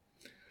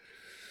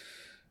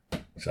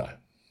 So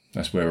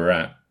that's where we're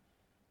at.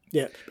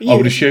 Yeah. I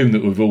would assume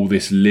that with all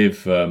this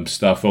live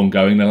stuff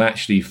ongoing, they'll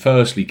actually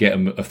firstly get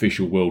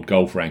official world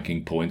golf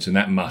ranking points, and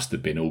that must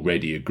have been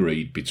already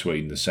agreed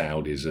between the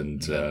Saudis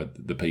and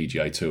the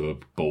PGA Tour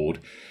board.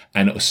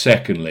 And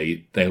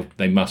secondly, they're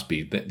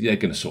going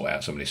to sort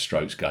out some of this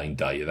strokes gained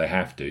data. They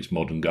have to. It's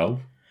modern golf.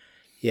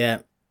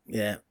 Yeah.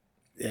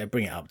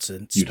 Bring it up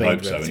to speed. You'd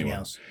hope so, anyway.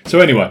 Else. So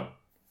anyway,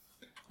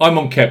 I'm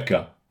on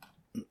Koepka.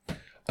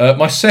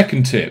 My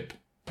second tip.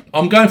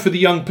 I'm going for the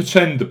young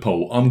pretender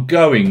pool. I'm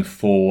going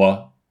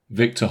for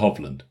Victor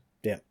Hovland.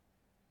 Yeah.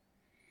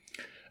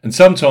 And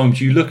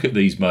sometimes you look at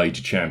these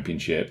major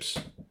championships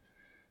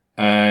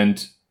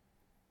and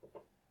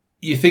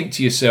you think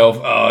to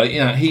yourself,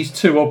 he's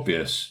too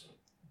obvious.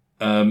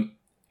 I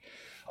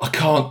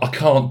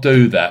can't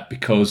do that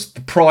because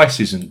the price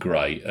isn't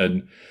great.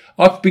 And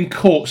I've been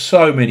caught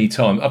so many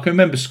times. I can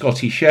remember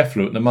Scotty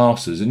Scheffler at the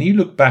Masters, and you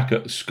look back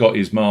at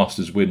Scotty's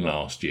Masters win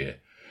last year,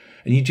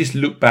 and you just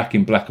look back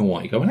in black and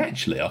white. You go, well,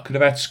 actually, I could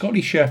have had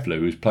Scotty Scheffler,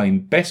 who was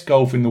playing best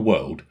golf in the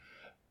world,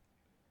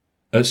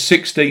 at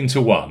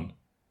 16-1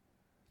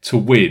 to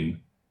win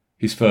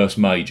his first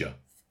major.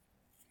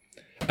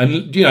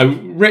 And, you know,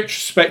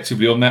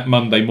 retrospectively on that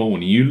Monday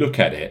morning, you look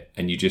at it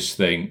and you just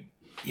think,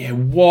 yeah,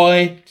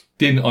 why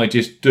didn't I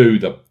just do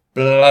the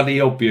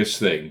bloody obvious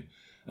thing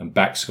and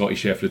back Scotty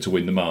Scheffler to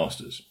win the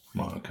Masters?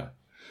 Right, okay.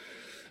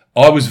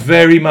 I was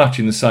very much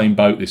in the same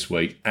boat this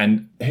week,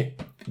 and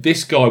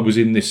this guy was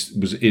in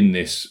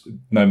this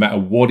no matter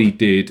what he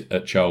did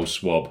at Charles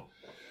Schwab,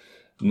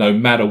 no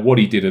matter what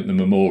he did at the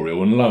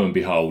Memorial, and lo and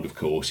behold, of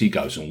course, he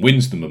goes and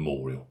wins the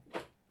Memorial.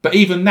 But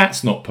even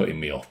that's not putting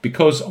me off,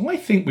 because I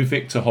think with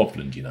Victor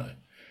Hovland, you know,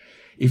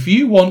 if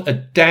you want a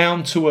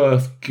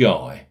down-to-earth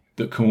guy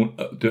that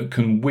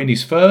can win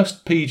his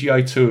first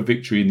PGA Tour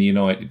victory in the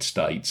United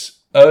States,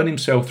 earn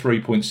himself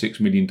 $3.6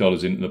 million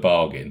into the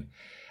bargain,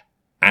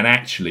 and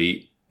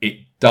actually it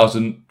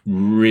doesn't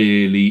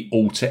really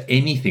alter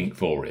anything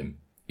for him,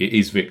 it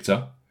is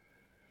Victor.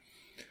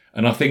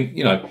 And I think,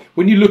 you know,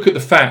 when you look at the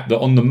fact that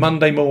on the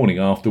Monday morning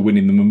after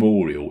winning the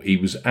Memorial, he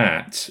was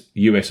at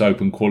US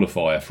Open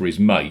qualifier for his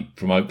mate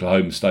from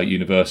Oklahoma State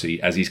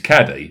University as his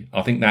caddy,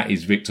 I think that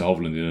is Victor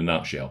Hovland in a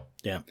nutshell.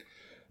 Yeah.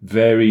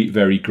 Very,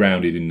 very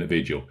grounded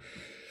individual.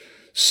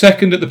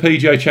 Second at the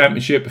PGA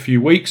Championship a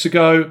few weeks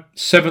ago,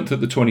 7th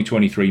at the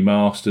 2023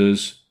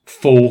 Masters,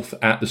 4th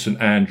at the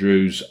St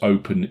Andrews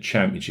Open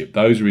Championship.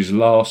 Those are his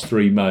last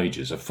three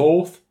majors, a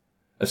 4th,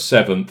 a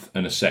 7th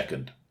and a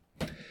 2nd.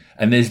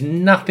 And there's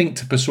nothing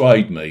to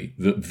persuade me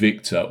that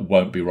Victor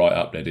won't be right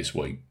up there this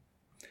week.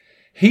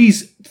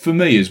 He's, for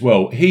me as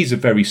well, he's a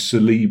very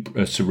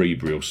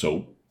cerebral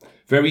sort,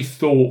 very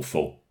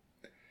thoughtful.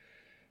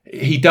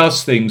 He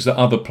does things that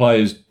other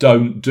players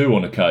don't do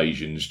on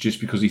occasions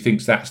just because he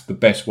thinks that's the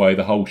best way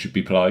the hole should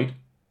be played.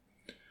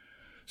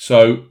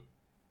 So,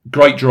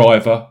 great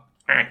driver,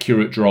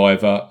 accurate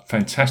driver,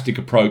 fantastic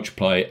approach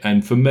play,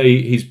 and for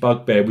me, his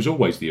bugbear was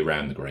always the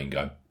around the green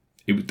game.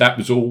 That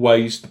was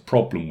always the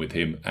problem with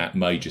him at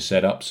major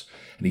setups,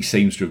 and he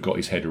seems to have got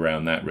his head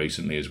around that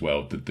recently as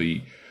well.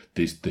 The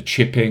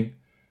chipping,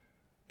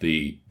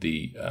 the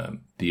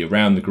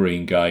around the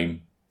green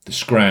game, the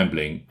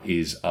scrambling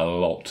is a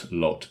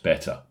lot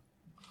better.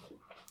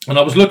 And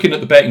I was looking at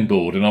the betting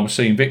board, and I was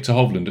seeing Victor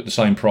Hovland at the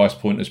same price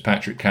point as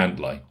Patrick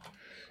Cantlay.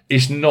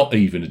 It's not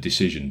even a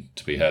decision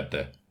to be had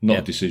there. Not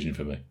a decision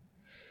for me.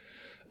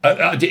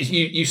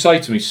 You say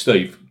to me,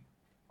 Steve,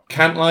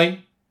 Cantlay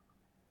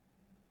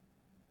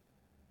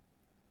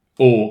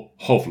or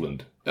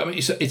Hovland? I mean,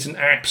 it's an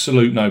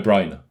absolute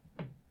no-brainer.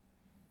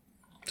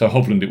 So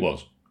Hovland it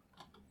was.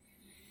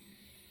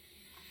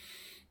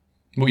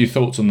 What are your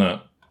thoughts on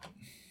that?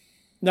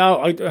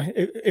 No,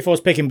 if I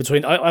was picking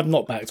between... I've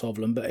not backed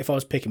Hovland, but if I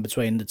was picking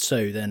between the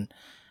two, then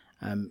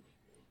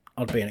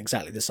I'd be in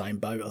exactly the same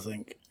boat, I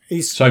think.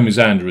 Same as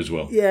Xander as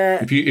well.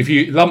 Yeah. If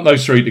you lump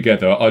those three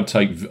together, I'd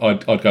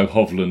go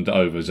Hovland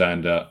over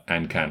Xander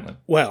and Cantlay.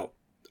 Well,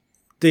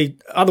 the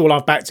other one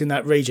I've backed in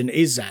that region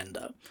is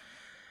Xander.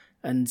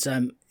 And,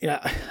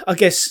 I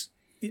guess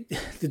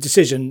the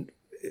decision,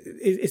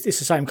 it's the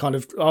same kind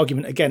of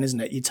argument again, isn't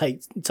it? You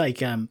take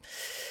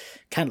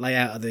Cantlay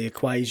out of the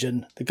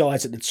equation. The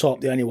guys at the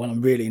top, the only one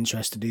I'm really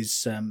interested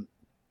is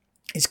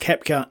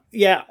Koepka.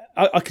 Yeah,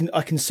 I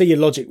can see your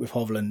logic with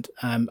Hovland.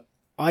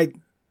 I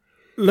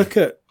look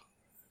at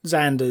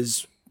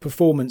Xander's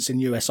performance in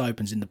US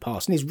Opens in the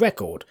past, and his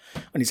record,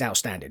 and he's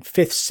outstanding.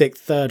 5th, 6th,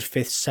 3rd,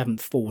 5th,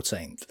 7th,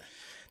 14th.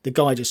 The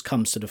guy just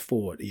comes to the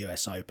fore at the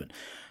US Open.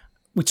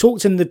 We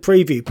talked in the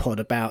preview pod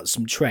about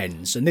some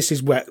trends, and this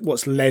is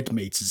what's led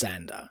me to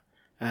Xander.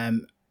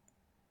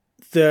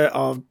 There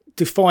are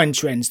defined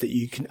trends that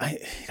you can...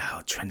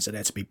 trends are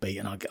there to be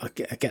beaten. I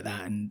get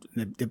that, and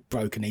they're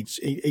broken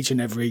each and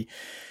every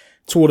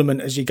tournament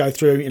as you go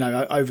through.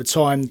 Over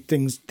time,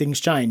 things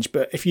change.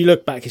 But if you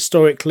look back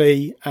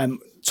historically,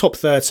 top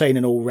 13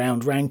 in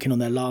all-round ranking on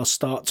their last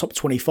start, top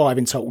 25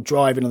 in total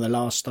driving on their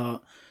last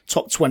start,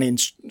 top 20 in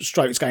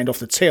strokes gained off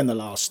the tee on the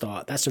last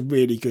start. That's a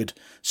really good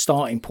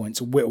starting point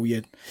to whittle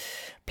your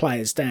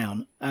players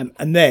down.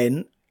 And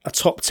then a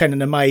top 10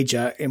 in a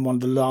major in one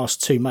of the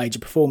last two major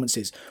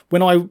performances.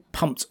 When I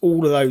pumped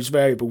all of those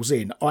variables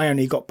in, I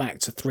only got back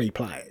to 3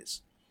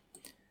 players.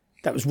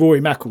 That was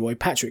Rory McIlroy,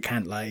 Patrick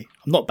Cantlay.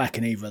 I'm not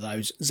backing either of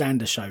those.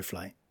 Xander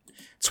Schauffele.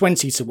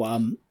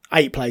 20-1,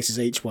 8 places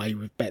each way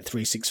with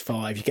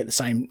Bet365. You get the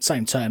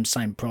same terms,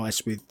 same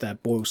price with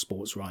Boyle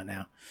Sports right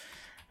now.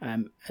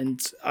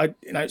 And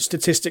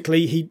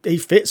statistically, he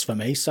fits for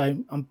me,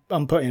 so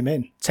I'm putting him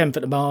in. 10th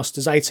at the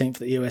Masters, 18th at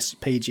the US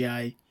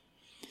PGA.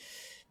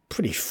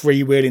 Pretty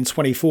freewheeling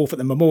 24th at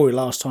the Memorial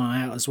last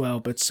time out as well,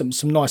 but some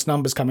nice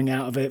numbers coming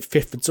out of it.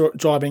 5th for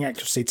driving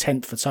accuracy,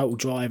 10th for total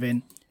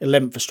driving,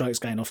 11th for strokes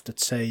gained off the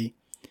tee.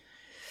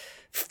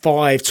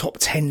 5 top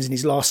 10s in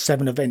his last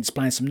 7 events,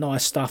 playing some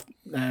nice stuff.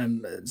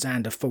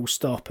 Xander full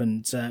stop,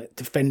 and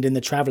defending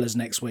the Travellers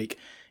next week.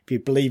 if you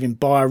believe in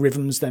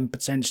biorhythms, then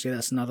potentially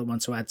that's another one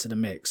to add to the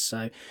mix.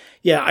 So,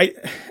 yeah,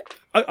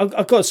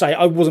 I've got to say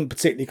I wasn't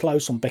particularly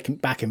close on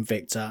backing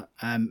Victor.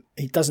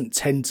 He doesn't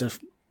tend to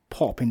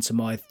pop into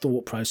my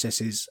thought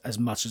processes as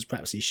much as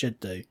perhaps he should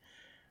do.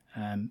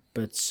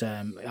 But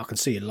I can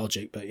see your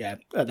logic. But yeah,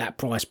 at that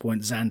price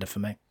point, Xander for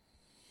me.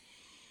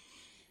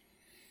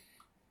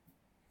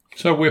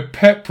 So we're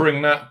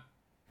peppering that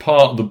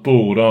part of the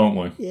board, aren't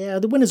we? Yeah,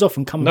 the winners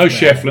often come. No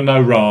Scheffler,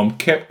 no Rahm,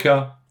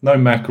 Koepka, no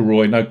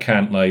McIlroy, no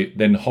Cantlay,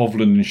 then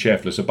Hovland and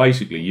Scheffler. So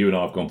basically, you and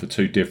I have gone for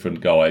two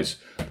different guys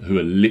who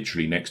are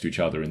literally next to each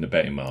other in the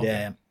betting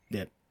market.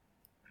 Yeah.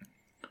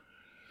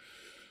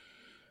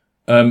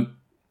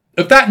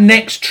 Of that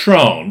next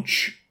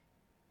tranche,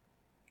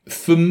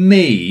 for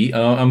me,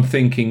 I'm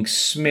thinking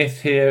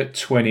Smith here at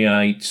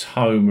 28,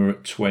 Homer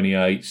at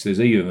 28.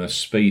 There's even a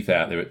Spieth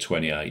out there at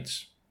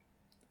 28.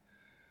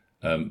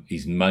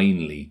 He's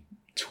mainly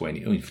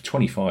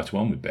 25 to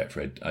 1 with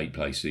Betfred, 8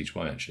 places each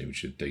way actually,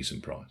 which is a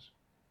decent price.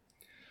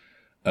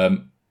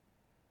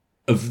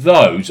 Of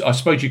those, I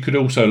suppose you could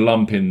also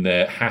lump in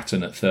there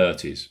Hatton at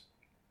 30s.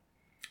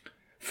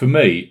 For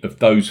me, of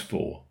those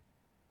four,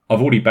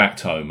 I've already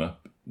backed Homer.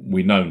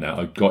 We know now.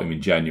 I got him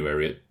in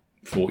January at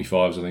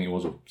 45s, I think it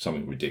was, or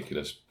something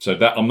ridiculous. So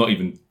that I'm not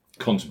even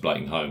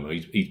contemplating Homer.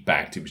 He's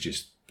backed. It was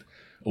just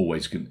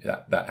always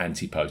that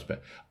anti-post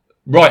bet.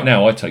 Right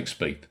now, I take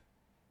Spieth,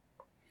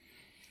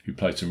 who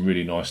played some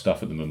really nice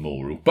stuff at the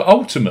Memorial. But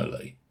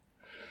ultimately,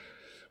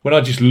 when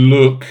I just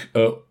look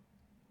at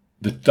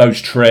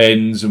those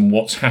trends and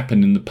what's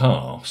happened in the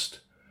past,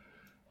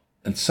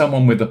 and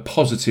someone with a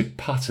positive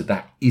putter,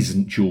 that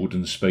isn't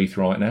Jordan Spieth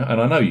right now.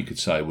 And I know you could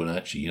say, well,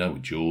 actually,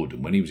 with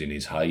Jordan, when he was in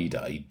his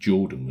heyday,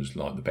 Jordan was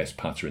like the best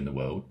putter in the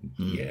world.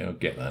 Yeah, I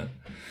get that.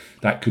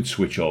 That could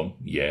switch on,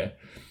 yeah.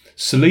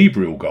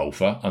 Cerebral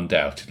golfer,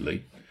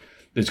 undoubtedly.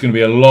 There's going to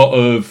be a lot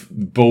of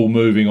ball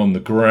moving on the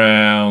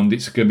ground.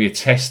 It's going to be a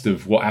test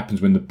of what happens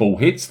when the ball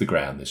hits the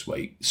ground this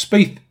week.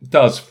 Spieth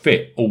does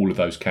fit all of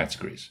those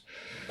categories.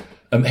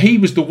 He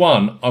was the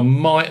one I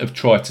might have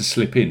tried to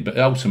slip in, but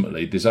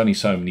ultimately there's only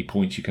so many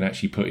points you can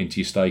actually put into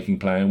your staking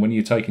plan. When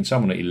you're taking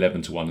someone at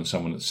 11 to 1 and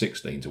someone at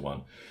 16 to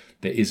 1,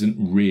 there isn't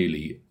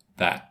really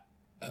that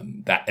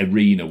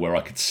arena where I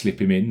could slip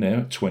him in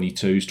there,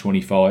 22s,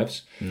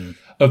 25s.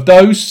 Of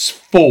those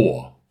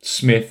four,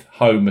 Smith,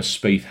 Homer,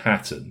 Spieth,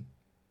 Hatton,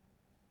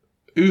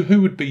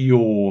 who would be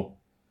your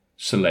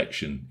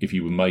selection if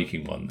you were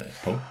making one there,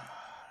 Paul?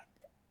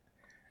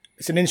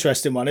 It's an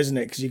interesting one, isn't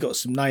it? Because you've got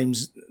some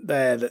names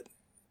there that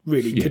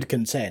really could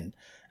contend.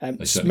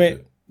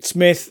 Smith,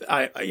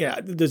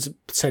 there's a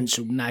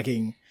potential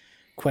nagging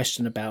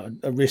question about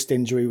a wrist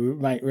injury.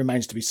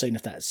 Remains to be seen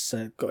if that's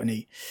got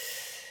any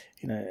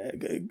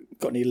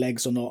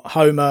legs or not.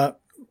 Homer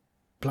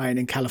playing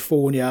in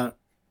California.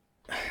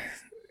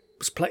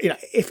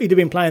 If he'd have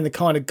been playing the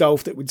kind of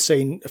golf that we'd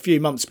seen a few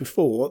months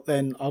before,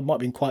 then I might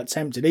have been quite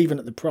tempted, even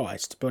at the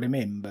price, to put him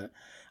in. But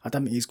I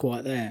don't think he's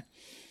quite there.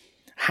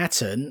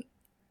 Hatton,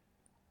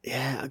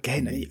 yeah,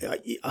 again,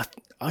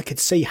 I could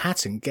see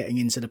Hatton getting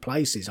into the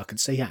places. I could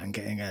see Hatton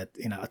getting a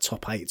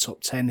top 8,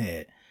 top 10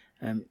 here.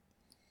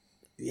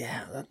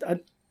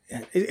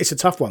 It's a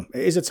tough one.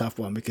 It is a tough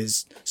one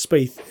because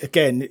Spieth,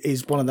 again,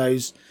 is one of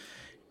those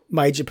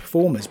major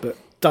performers, but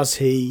does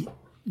he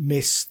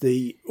miss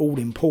the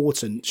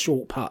all-important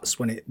short putts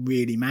when it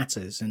really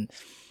matters? And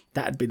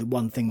that'd be the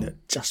one thing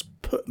that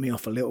just put me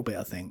off a little bit,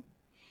 I think.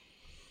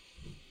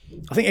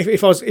 I think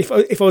if I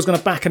was going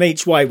to back an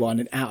each way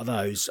one out of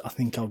those, I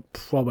think I'd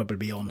probably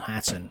be on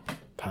Hatton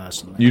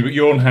personally.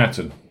 You're on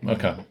Hatton,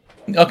 okay?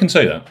 I can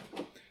see that.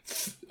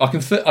 I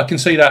can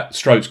see that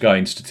strokes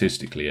gained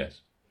statistically.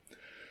 Yes,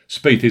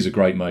 Spieth is a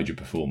great major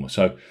performer.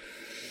 So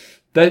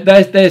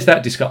there's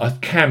that discussion.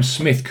 Cam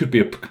Smith could be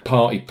a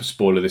party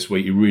spoiler this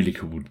week. He really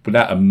could, with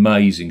that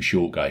amazing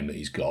short game that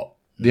he's got.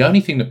 The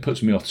only thing that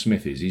puts me off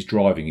Smith is his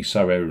driving. He's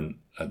so errant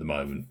at the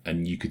moment,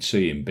 and you could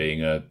see him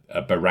being a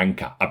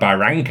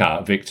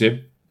barranca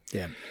victim.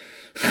 Yeah.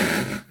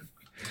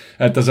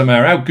 It doesn't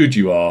matter how good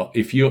you are,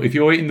 if you're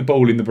hitting the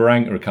ball in the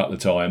barranca a couple of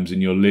times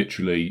and you're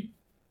literally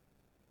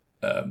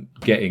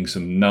getting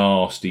some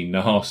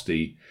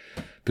nasty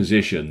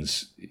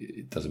positions,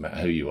 it doesn't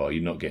matter who you are,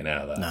 you're not getting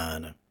out of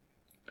that. No.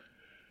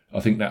 I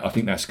think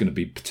that's going to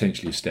be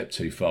potentially a step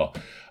too far.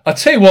 I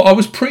tell you what, I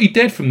was pretty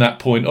dead from that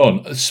point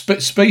on.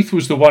 Spieth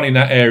was the one in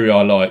that area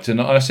I liked,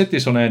 and I said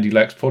this on Andy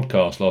Lack's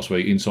podcast last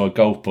week, Inside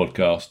Golf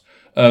podcast.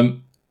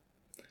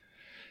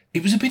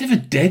 It was a bit of a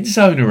dead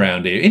zone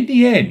around here. In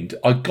the end,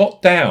 I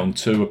got down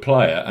to a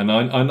player, and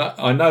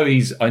I know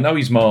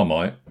he's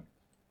Marmite,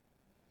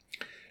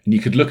 and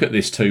you could look at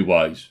this two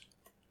ways.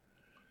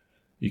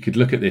 You could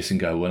look at this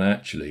and go, well,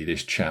 actually,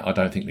 this chap, I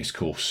don't think this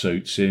course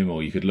suits him,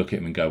 or you could look at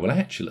him and go, well,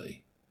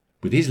 actually,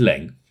 with his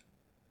length,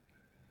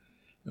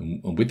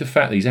 and with the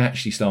fact that he's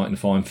actually starting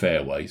to find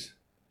fairways,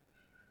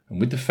 and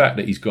with the fact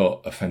that he's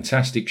got a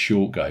fantastic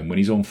short game when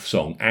he's on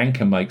song and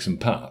can make some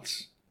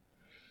putts,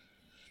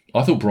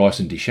 I thought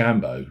Bryson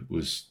DeChambeau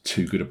was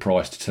too good a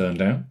price to turn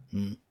down.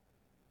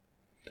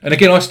 And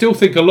again, I still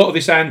think a lot of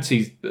this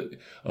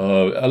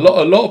a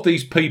lot of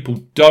these people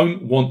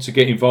don't want to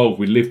get involved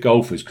with live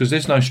golfers because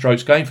there's no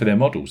strokes gain for their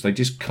models. They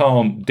just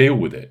can't deal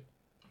with it.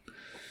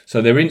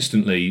 So they're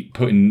instantly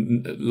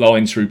putting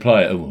lines through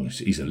play. Oh,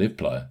 he's a live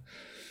player.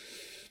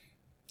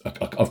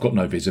 I've got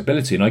no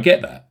visibility, and I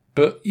get that.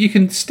 But you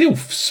can still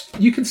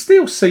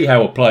see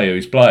how a player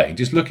is playing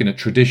just looking at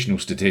traditional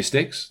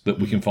statistics that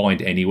we can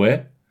find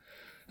anywhere.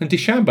 And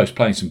DeChambeau's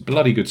playing some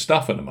bloody good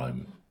stuff at the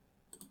moment.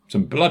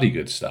 Some bloody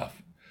good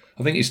stuff.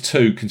 I think it's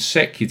 2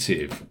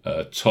 consecutive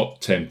top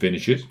 10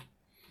 finishes.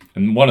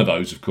 And one of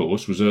those, of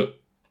course, was at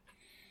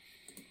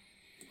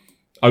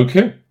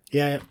OK.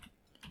 Yeah.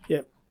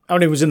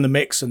 Only was in the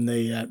mix and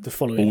the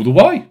following. All the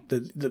way.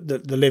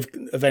 The live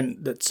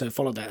event that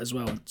followed that as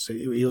well. So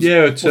he was,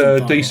 at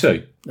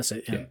DC. That's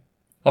it, yeah.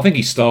 I think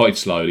he started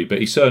slowly, but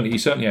he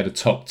certainly had a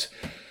top...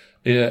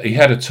 he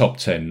had a top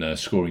 10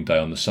 scoring day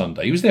on the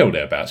Sunday. He was there or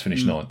thereabouts,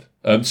 finished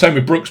 9th. Same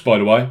with Brooks, by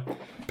the way.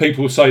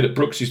 People say that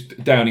Brooks is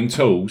down in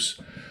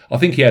tools. I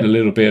think he had a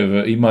little bit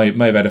of he may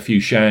have had a few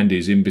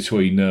shandies in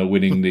between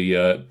winning the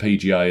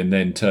PGA and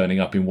then turning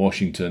up in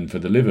Washington for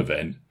the live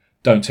event.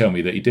 Don't tell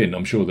me that he didn't.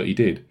 I'm sure that he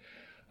did.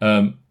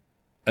 And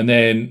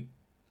then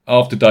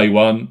after day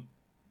 1,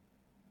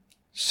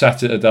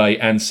 Saturday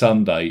and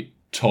Sunday,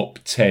 top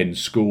 10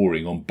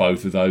 scoring on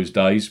both of those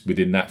days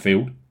within that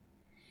field.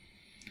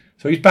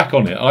 So he's back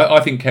on it. I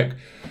think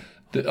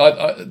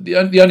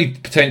the only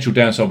potential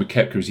downside with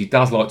Koepka is he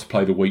does like to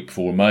play the week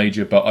before a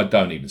major, but I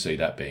don't even see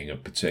that being a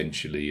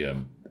potentially...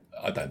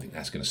 I don't think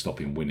that's going to stop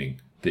him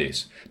winning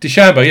this.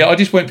 DeChambeau, I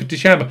just went for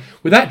DeChambeau.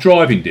 With that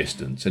driving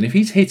distance, and if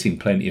he's hitting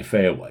plenty of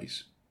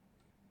fairways,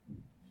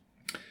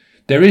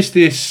 there is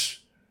this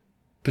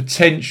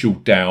potential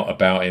doubt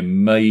about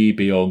him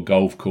maybe on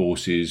golf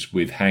courses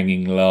with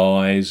hanging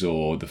lies,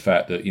 or the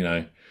fact that,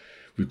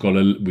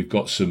 we've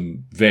got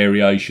some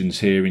variations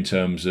here in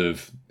terms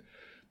of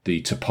the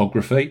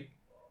topography.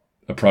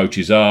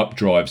 Approaches up,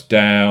 drives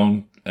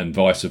down, and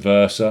vice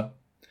versa.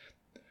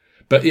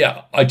 But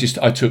yeah, I took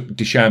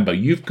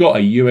DeChambeau. You've got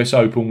a US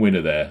Open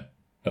winner there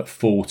at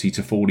 40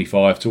 to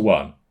 45 to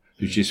 1,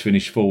 who's just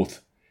finished 4th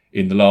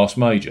in the last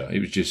major. It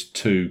was just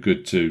too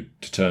good to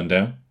turn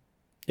down.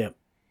 Yep.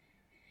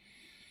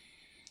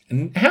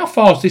 And how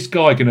far is this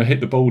guy going to hit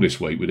the ball this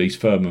week with these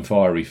firm and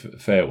fiery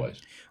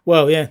fairways?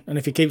 Well, yeah, and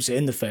if he keeps it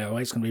in the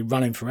fairway, it's going to be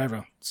running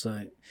forever.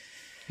 So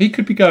he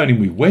could be going in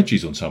with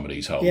wedges on some of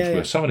these holes,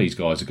 where some of these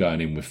guys are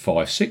going in with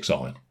 5-6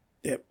 iron.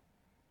 Yep.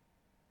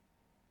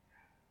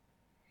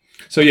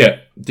 So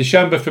yeah,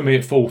 DeChambeau for me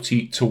at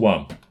 40 to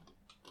 1.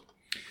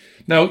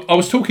 Now, I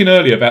was talking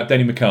earlier about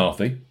Denny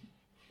McCarthy.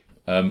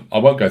 I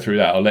won't go through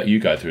that. I'll let you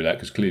go through that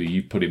because clearly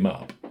you put him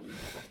up.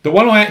 The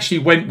one I actually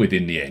went with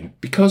in the end,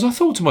 because I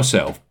thought to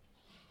myself,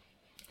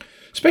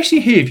 especially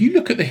here, if you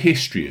look at the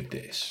history of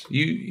this,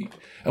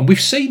 and we've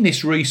seen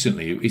this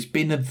recently, it's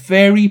been a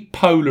very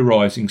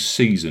polarising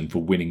season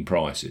for winning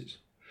prices.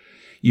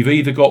 You've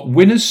either got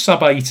winners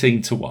sub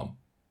 18 to 1.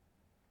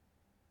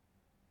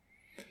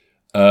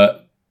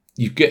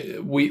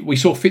 We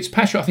saw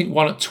Fitzpatrick, I think,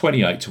 won at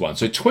 28 to 1.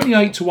 So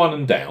 28 to 1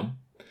 and down.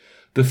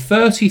 The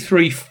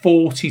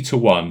 33-40 to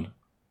 1,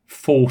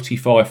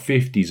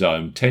 45-50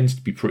 zone tends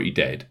to be pretty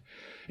dead.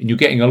 And you're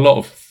getting a lot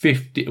of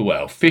 50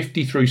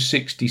 through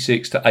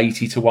 66 to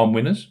 80 to 1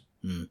 winners.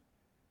 Mm.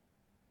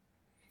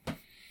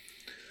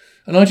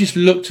 And I just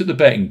looked at the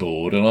betting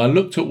board and I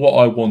looked at what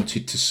I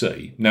wanted to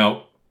see.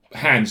 Now,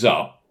 hands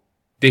up,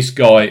 this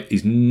guy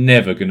is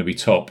never going to be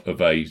top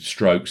of a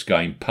strokes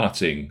gain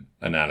putting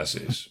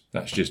analysis.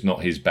 That's just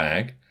not his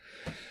bag.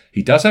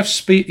 He does have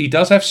He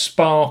does have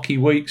sparky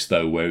weeks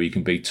though, where he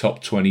can be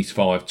top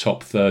 25,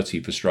 top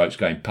 30 for strokes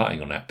gained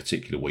putting on that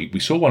particular week.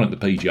 We saw one at the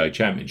PGA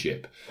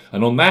Championship,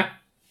 and on that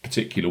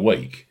particular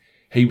week,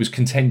 he was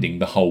contending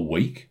the whole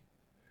week.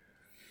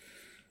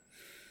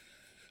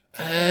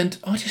 And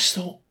I just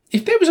thought,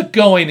 if there was a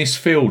guy in this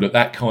field at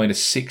that kind of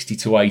 60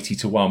 to 80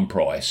 to 1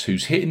 price,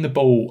 who's hitting the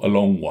ball a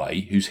long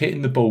way, who's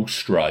hitting the ball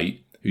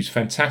straight, who's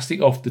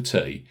fantastic off the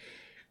tee,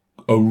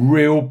 a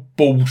real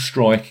ball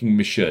striking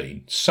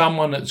machine,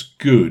 someone that's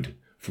good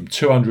from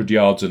 200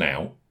 yards and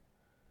out,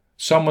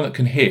 someone that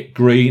can hit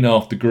green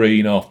after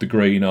green after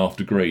green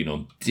after green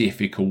on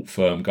difficult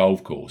firm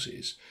golf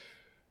courses,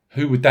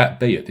 who would that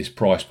be at this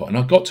price point? And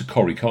I got to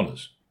Corey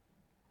Connors,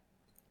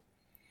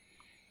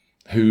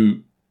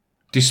 who,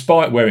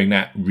 despite wearing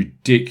that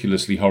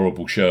ridiculously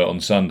horrible shirt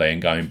on Sunday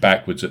and going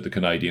backwards at the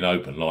Canadian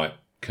Open like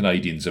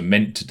Canadians are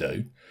meant to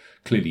do,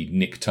 clearly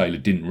Nick Taylor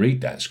didn't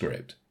read that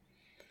script.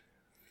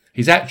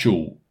 His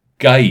actual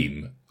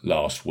game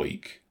last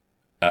week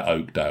at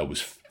Oakdale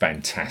was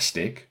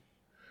fantastic.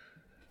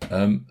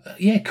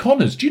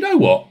 Connors, do you know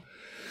what?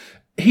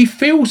 He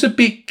feels a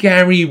bit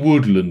Gary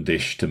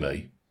Woodlandish to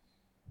me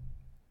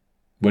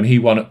when he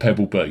won at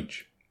Pebble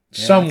Beach.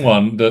 Yeah,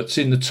 someone that's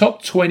in the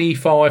top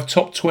 25,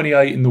 top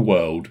 28 in the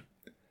world,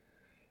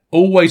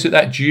 always at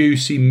that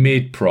juicy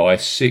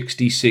mid-price,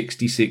 60,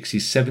 60,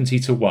 70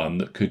 to 1,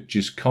 that could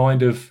just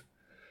kind of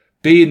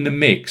be in the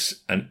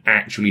mix and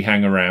actually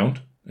hang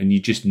around. And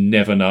you just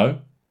never know.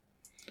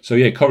 So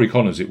yeah, Corey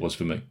Connors it was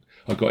for me.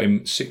 I got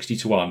him 60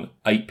 to 1,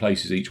 8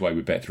 places each way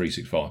with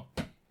Bet365.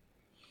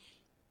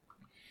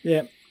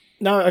 Yeah,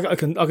 no, I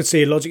can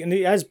see your logic, and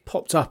he has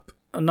popped up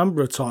a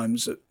number of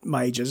times at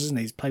majors, hasn't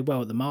he? He's played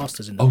well at the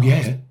Masters in the past.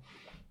 Yeah.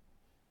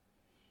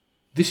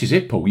 This is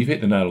it, Paul. You've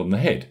hit the nail on the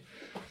head.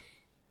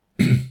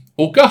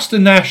 Augusta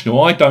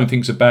National, I don't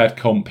think is a bad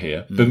comp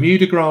here.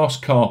 Bermuda grass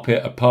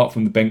carpet, apart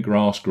from the bent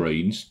grass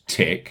greens,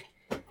 tick.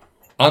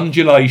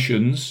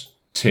 Undulations,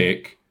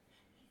 tick.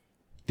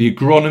 The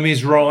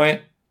agronomy's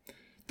right.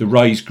 The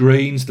raised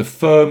greens, the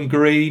firm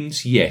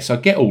greens, yes, I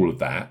get all of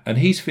that. And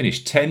he's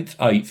finished 10th,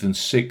 8th and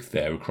 6th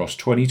there across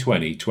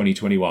 2020,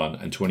 2021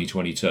 and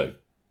 2022.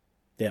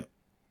 Yeah.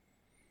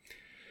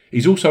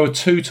 He's also a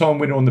 2-time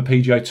winner on the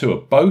PGA Tour.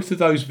 Both of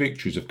those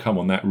victories have come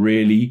on that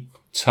really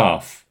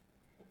tough,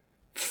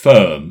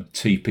 firm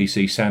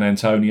TPC San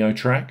Antonio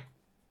track.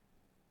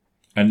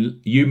 And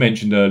you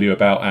mentioned earlier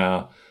about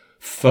our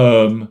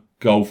firm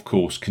golf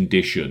course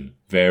condition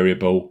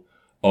variable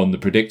on the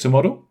predictor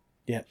model.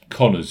 Yeah.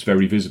 Connors,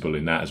 very visible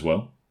in that as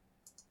well.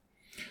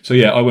 So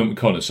yeah, I went with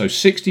Connors. So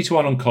 60 to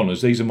 1 on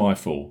Connors, these are my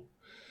 4.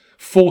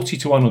 40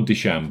 to 1 on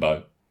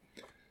DeChambeau.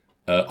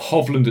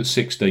 Hovland at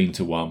 16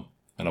 to 1.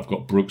 And I've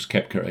got Brooks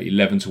Koepka at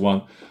 11 to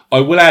 1.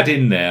 I will add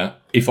in there,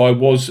 if I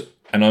was,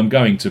 and I'm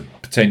going to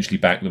potentially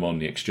back them on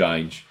the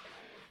exchange,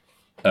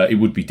 it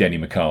would be Denny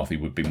McCarthy,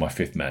 would be my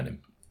 5th man in.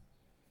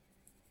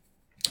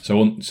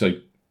 So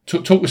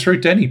talk us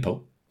through Denny,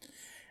 Paul.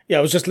 Yeah,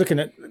 I was just looking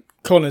at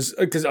Connors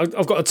because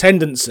I've got a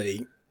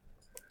tendency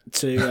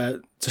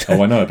to.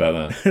 Oh, I know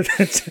about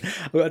that.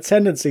 I've got a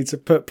tendency to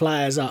put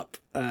players up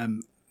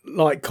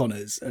like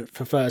Connors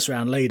for first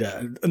round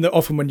leader, and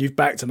often when you've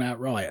backed them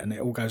outright, and it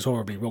all goes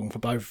horribly wrong for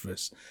both of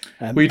us.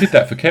 Well, you did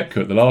that for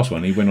Koepka at the last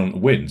one. He went on to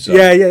win. So.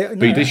 Yeah.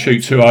 But he did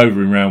shoot 2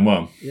 over in round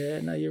 1.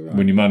 Yeah, no, you're right.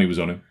 When your money was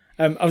on him.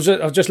 I was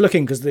just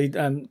looking because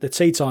the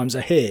tee times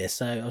are here,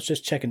 so I was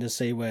just checking to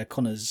see where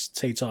Connor's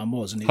tee time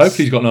was. And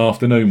hopefully he's got an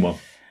afternoon one.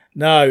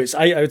 No, it's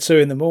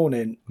 8:02 in the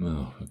morning.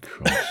 Oh, for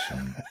Christ's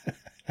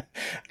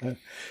sake.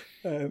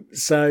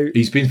 So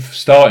he's been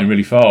starting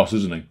really fast,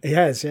 hasn't he? He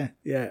has,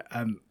 yeah.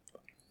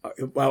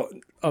 Well,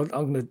 I'm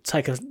going to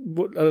take a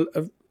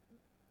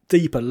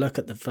deeper look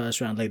at the first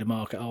round leader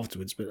market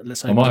afterwards, but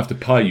let's. I might have to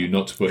pay you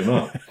not to put him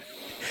up.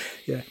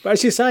 Yeah, but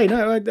as you say,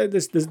 no,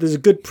 there's a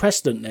good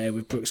precedent there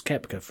with Brooks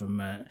Koepka from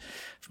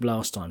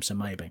last time, so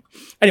maybe.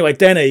 Anyway,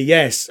 Denny,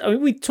 yes, I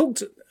mean we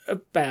talked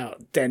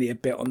about Denny a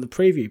bit on the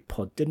preview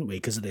pod, didn't we?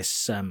 Because of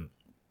this, him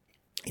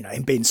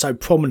being so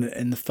prominent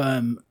in the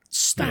firm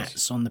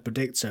stats on the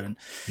predictor, and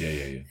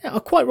yeah,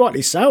 quite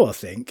rightly so. I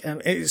think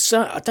it's.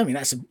 I don't think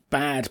that's a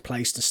bad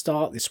place to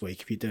start this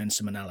week if you're doing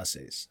some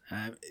analysis.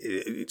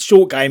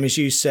 Short game, as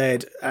you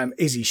said,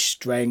 is his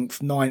strength.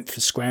 9th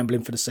for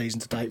scrambling for the season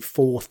to date,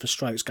 4th for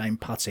strokes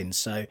gained putting.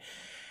 So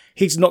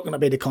he's not going to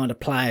be the kind of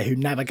player who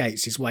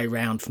navigates his way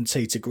round from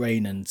tee to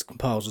green and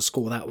compiles a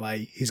score that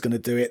way. He's going to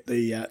do it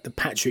the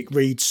Patrick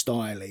Reed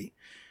style-y.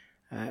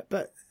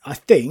 But I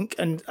think,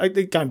 and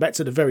going back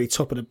to the very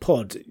top of the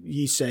pod,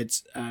 you said,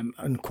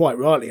 and quite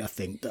rightly, I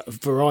think, that a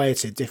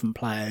variety of different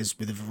players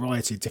with a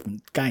variety of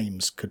different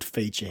games could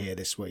feature here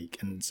this week.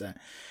 And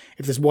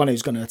if there's one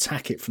who's going to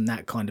attack it from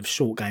that kind of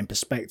short game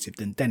perspective,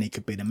 then Denny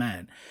could be the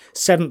man.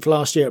 7th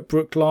last year at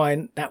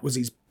Brookline, that was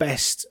his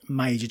best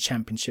major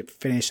championship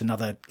finish.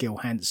 Another Gil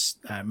Hanse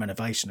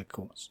renovation, of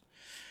course.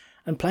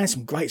 And playing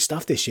some great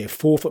stuff this year.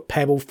 4th at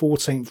Pebble,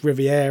 14th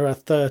Riviera,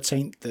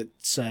 13th at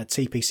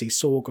TPC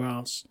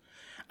Sawgrass,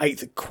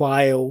 8th at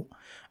Quail,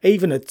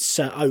 even at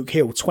Oak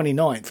Hill,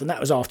 29th. And that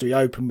was after he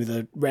opened with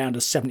a round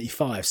of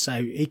 75.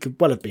 So he could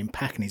well have been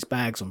packing his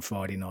bags on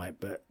Friday night,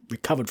 but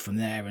recovered from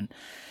there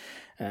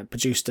and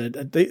produced a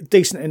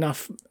decent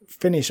enough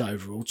finish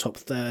overall, top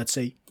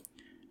 30.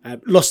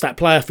 Lost that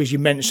playoff, as you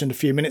mentioned a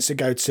few minutes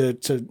ago, to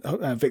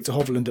Victor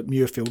Hovland at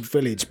Muirfield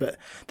Village, but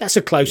that's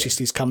the closest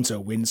he's come to a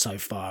win so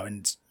far.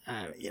 And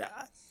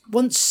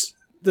once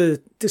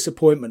the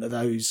disappointment of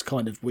those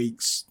kind of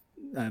weeks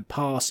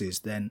passes,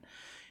 then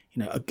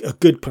a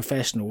good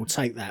professional will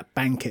take that,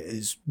 bank it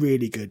as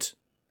really good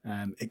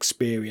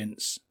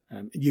experience,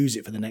 use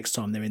it for the next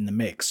time they're in the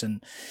mix.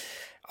 And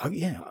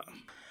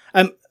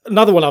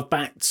another one I've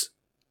backed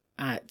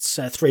at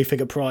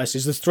 3-figure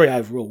prices. There's 3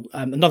 overall.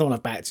 Another one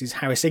I've backed is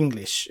Harris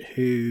English,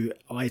 who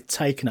I've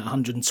taken at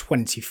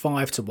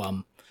 125 to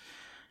 1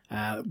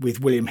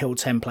 with William Hill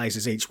 10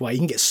 places each way. You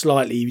can get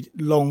slightly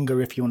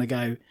longer if you want to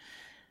go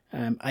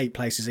 8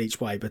 places each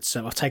way, but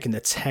I've taken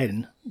the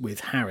 10 with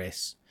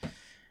Harris.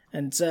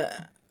 And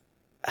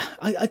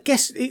I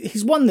guess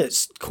he's one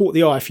that's caught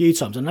the eye a few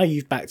times. I know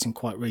you've backed him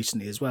quite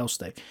recently as well,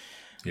 Steve.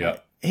 Yeah.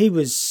 He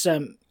was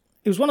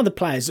one of the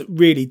players that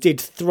really did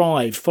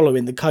thrive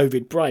following the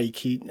COVID break.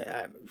 He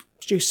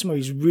produced some of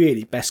his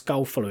really best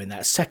golf following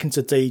that. 2nd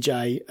to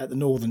DJ at the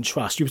Northern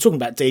Trust. You were talking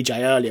about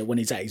DJ earlier when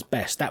he's at his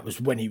best. That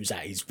was when he was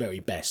at his very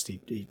best.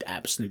 He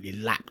absolutely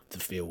lapped the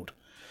field.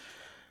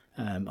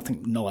 I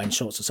think 9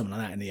 shots or something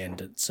like that in the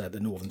end at the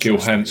Northern Gil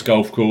Trust. Hanse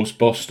Golf Course,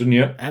 Boston,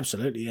 yeah.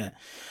 Absolutely, yeah.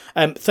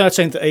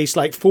 13th at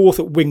Eastlake, 4th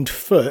at Winged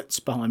Foot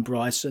behind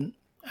Bryson.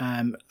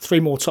 3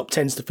 more top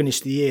 10s to finish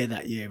the year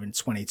that year in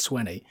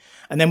 2020,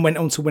 and then went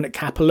on to win at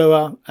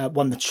Kapalua,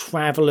 won the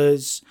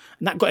Travellers,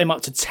 and that got him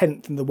up to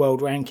 10th in the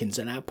world rankings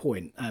at that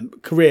point.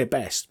 Career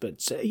best,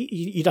 but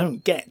you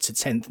don't get to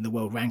 10th in the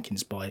world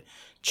rankings by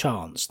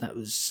chance. That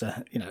was,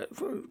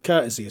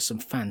 courtesy of some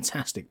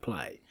fantastic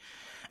play.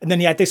 And then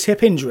he had this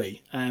hip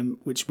injury,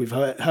 which we've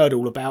heard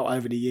all about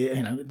over the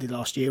year, the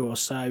last year or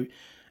so.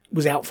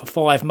 Was out for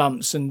 5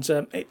 months, and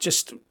it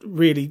just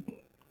really,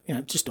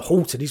 just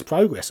halted his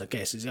progress, I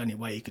guess, is the only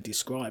way you could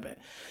describe it.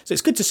 So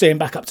it's good to see him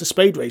back up to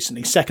speed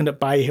recently. 2nd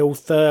at Bay Hill,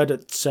 3rd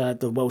at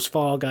the Wells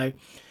Fargo.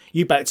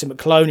 You backed him at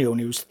Colonial,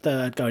 and he was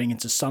 3rd going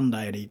into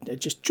Sunday, and he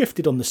just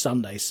drifted on the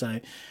Sunday. So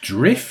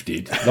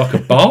drifted like a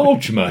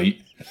barge,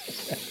 mate.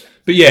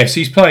 But yes,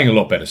 he's playing a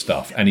lot better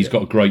stuff, and he's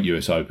got a great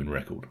US Open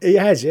record. He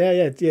has,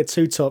 yeah.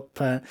 2 top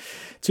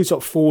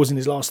 4s in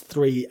his last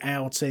 3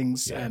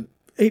 outings. Yeah.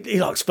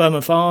 He likes firm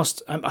and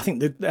fast. I think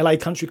the LA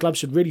Country Club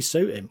should really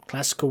suit him.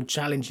 Classical,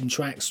 challenging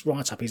tracks,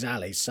 right up his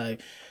alley. So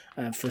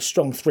for a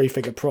strong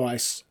 3-figure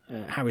price,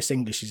 Harris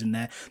English is in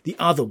there. The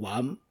other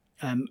one,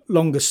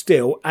 longer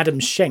still, Adam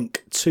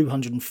Schenk,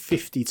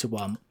 250 to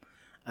 1.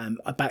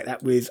 I back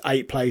that with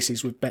 8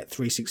 places with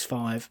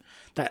Bet365.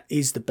 That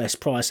is the best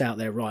price out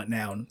there right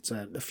now. And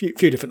a few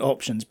different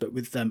options, but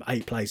with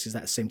 8 places,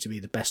 that seemed to be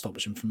the best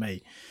option for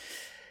me.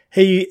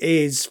 He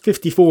is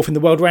 54th in the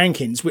world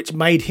rankings, which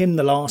made him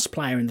the last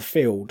player in the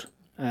field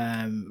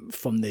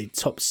from the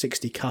top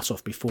 60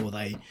 cutoff before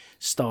they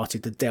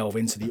started to delve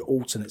into the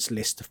alternates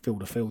list to fill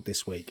the field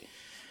this week.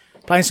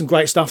 Playing some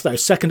great stuff, though.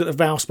 2nd at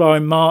the Valspar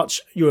in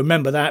March. You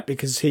remember that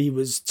because he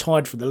was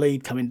tied for the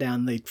lead coming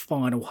down the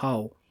final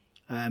hole.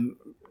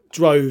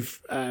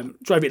 Drove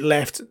it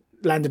left,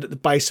 landed at the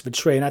base of a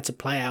tree and had to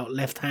play out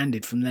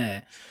left-handed from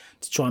there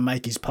to try and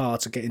make his par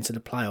to get into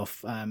the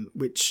playoff,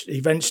 which he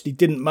eventually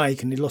didn't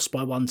make, and he lost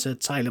by 1 to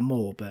Taylor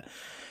Moore. But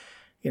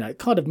it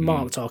kind of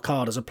marked our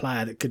card as a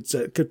player that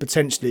could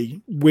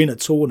potentially win a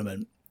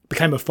tournament.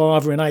 Became a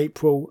father in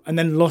April, and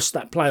then lost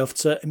that playoff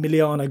to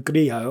Emiliano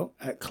Grillo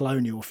at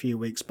Colonial a few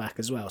weeks back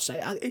as well. So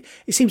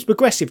it seems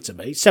progressive to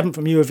me. 7th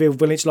from Muirfield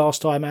Village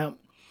last time out.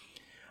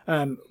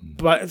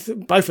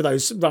 But both of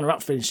those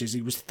runner-up finishes,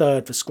 he was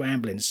 3rd for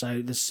scrambling.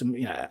 So there's some,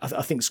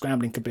 I think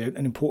scrambling could be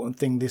an important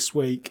thing this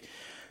week.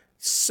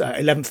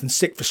 11th and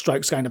 6th for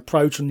strokes gained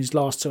approach on his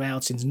last 2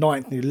 outings,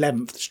 9th and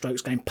 11th for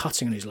strokes gained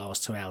putting on his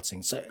last 2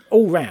 outings. So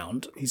all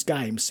round, his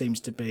game seems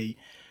to be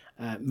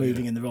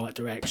moving in the right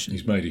direction.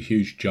 He's made a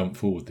huge jump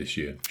forward this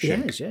year. He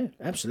has, yeah,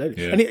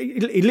 absolutely. Yeah. And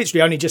he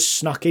literally only just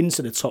snuck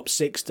into the top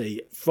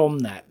 60 from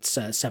that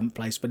 7th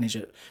place finish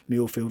at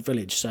Muirfield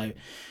Village. So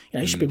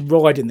he should be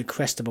riding the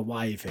crest of a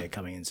wave here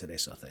coming into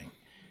this, I think.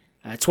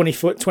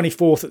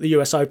 24th at the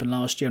US Open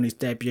last year on his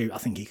debut. I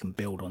think he can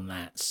build on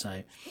that.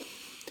 So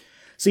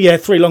yeah,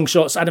 3 long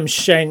shots. Adam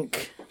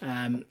Schenk,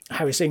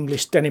 Harris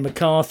English, Denny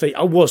McCarthy.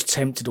 I was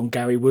tempted on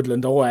Gary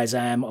Woodland. I always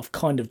am. I've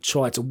kind of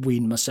tried to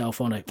wean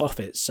myself off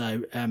it.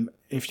 So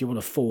if you want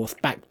a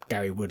 4th, back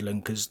Gary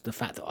Woodland, because the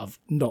fact that I've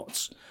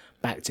not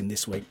backed him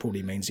this week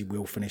probably means he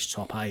will finish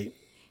top 8.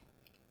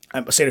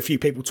 I've seen a few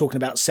people talking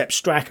about Sepp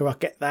Straka. I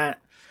get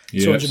that.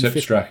 Yeah, Sepp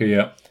Straka,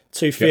 yeah.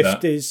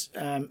 250s.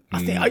 I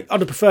think I'd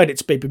have preferred it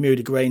to be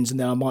Bermuda Greens, and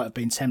then I might have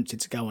been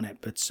tempted to go on it.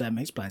 But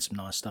he's playing some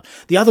nice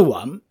stuff. The other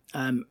one,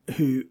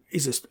 who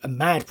is a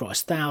mad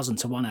price, 1,000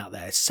 to 1 out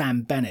there, is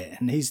Sam Bennett,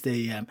 and he's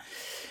the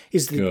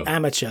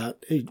amateur.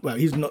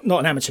 He's not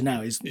an amateur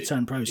now. He's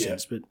turned pro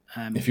since. But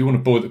if you want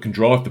a boy that can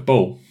drive the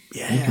ball,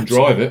 you can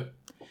drive it.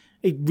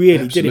 He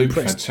really did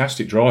impress.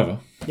 Fantastic driver.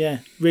 Yeah,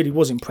 really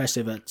was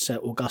impressive at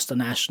Augusta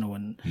National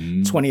and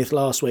 20th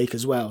last week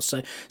as well.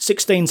 So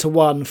 16 to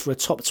 1 for a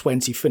top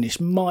 20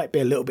 finish might be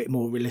a little bit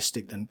more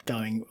realistic than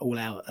going all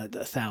out at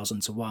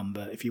 1,000 to 1.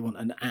 But if you want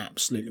an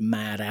absolute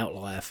mad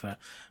outlier for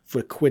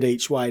a quid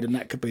each way, then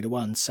that could be the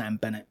one, Sam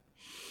Bennett.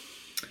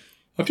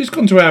 I've just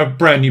gone to our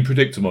brand new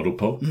predictor model,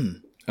 Paul,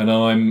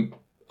 and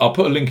I'll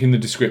put a link in the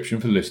description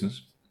for the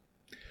listeners.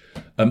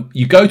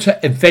 You go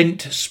to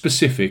event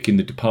specific in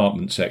the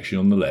department section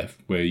on the left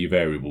where your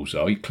variables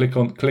are. You click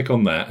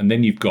on that, and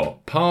then you've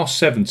got par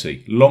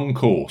 70, long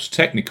course,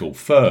 technical,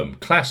 firm,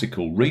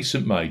 classical,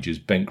 recent majors,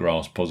 bent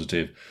grass,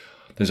 positive.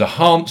 There's a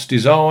Hans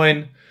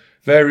design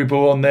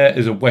variable on there.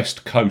 There's a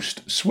West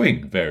Coast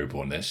swing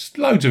variable on there. There's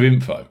loads of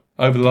info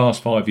over the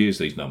last 5 years,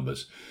 these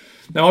numbers.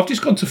 Now, I've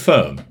just gone to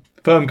firm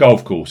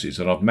golf courses,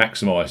 and I've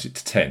maximised it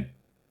to 10.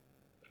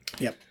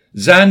 Yep.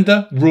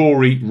 Xander,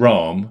 Rory,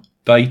 Rahm,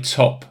 they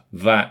top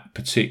that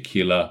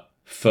particular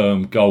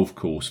firm golf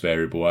course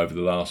variable over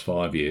the last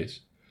 5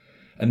 years.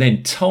 And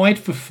then tied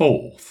for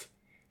 4th,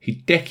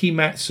 Hideki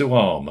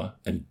Matsuyama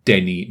and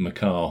Denny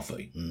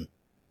McCarthy.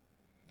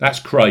 That's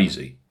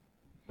crazy.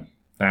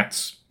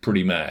 That's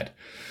pretty mad.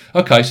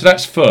 Okay, so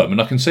that's firm,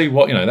 and I can see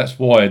that's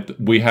why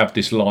we have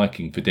this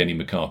liking for Denny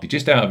McCarthy.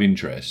 Just out of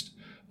interest,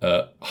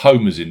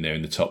 Homer's in there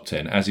in the top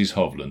 10, as is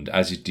Hovland,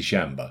 as is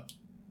DeChambeau.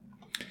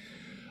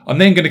 I'm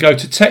then going to go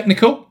to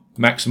technical,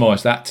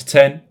 maximise that to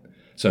 10.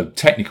 So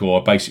technical,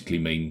 I basically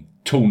mean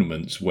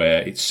tournaments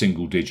where it's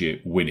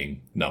single-digit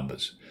winning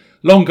numbers.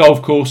 Long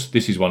golf course,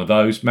 this is one of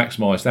those.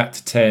 Maximise that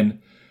to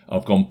 10.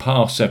 I've gone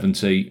past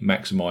 70,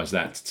 maximise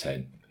that to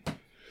 10.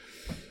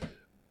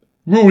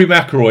 Rory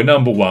McIlroy,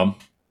 number 1.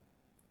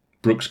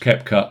 Brooks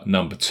Koepka,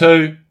 number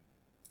 2.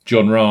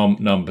 Jon Rahm,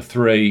 number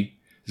 3.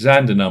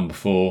 Xander, number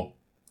 4.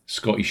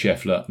 Scotty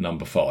Scheffler,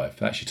 number 5.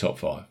 That's your top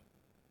 5.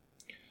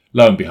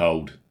 Lo and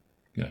behold,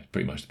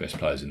 pretty much the best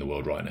players in the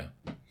world right now.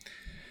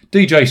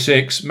 DJ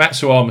 6,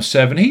 Matsuyama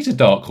 7. He's a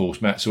dark horse,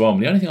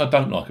 Matsuyama. The only thing I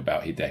don't like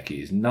about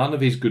Hideki is none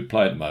of his good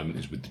play at the moment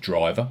is with the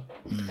driver.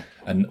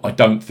 And I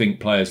don't think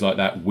players like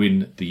that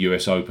win the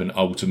US Open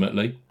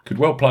ultimately. Could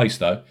well place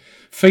though.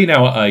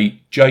 Finau at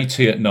 8,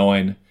 JT at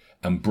 9,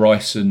 and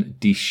Bryson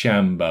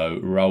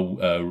DeChambeau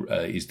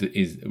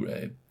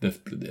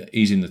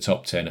is in the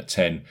top 10 at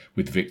 10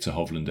 with Victor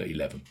Hovland at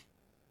 11.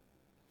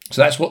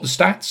 So that's what the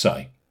stats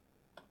say.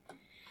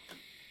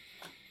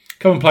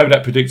 Come and play with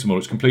that Predictor model.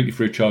 It's completely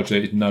free of charge.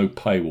 There is no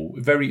paywall.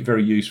 Very,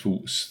 very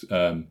useful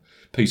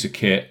piece of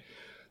kit.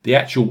 The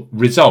actual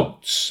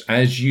results,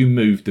 as you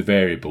move the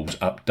variables,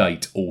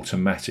 update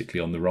automatically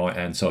on the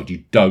right-hand side.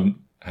 You don't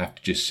have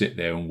to just sit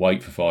there and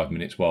wait for 5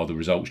 minutes while the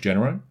results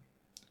generate.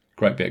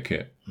 Great bit of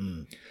kit.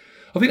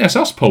 I think that's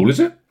us, Paul, is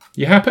it?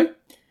 You happy?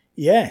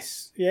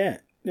 Yes. Yeah.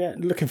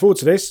 Looking forward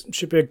to this.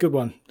 Should be a good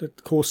one. The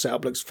course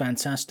setup looks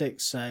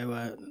fantastic.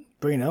 So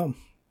bring it on.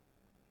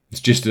 It's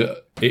just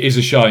it is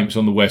a shame it's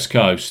on the West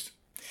Coast.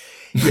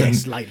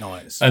 Yes, late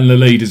nights. And the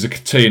leaders are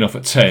teeing off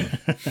at 10.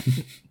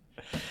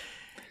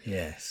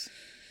 Yes.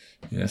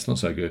 Yeah, it's not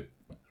so good.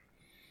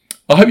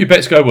 I hope your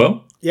bets go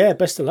well. Yeah,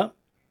 best of luck.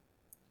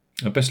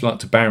 Best of luck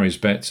to Barry's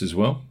bets as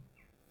well.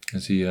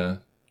 He's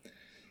got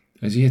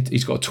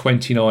a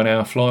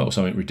 29-hour flight or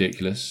something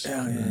ridiculous.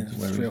 Oh, yeah,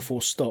 3 or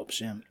 4 stops,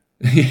 yeah.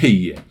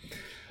 Yeah.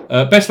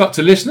 Best luck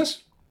to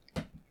listeners.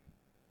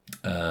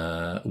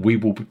 We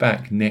will be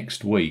back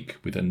next week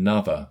with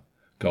another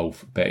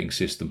golf betting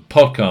system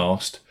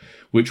podcast,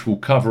 which will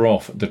cover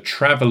off the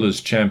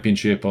Travellers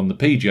Championship on the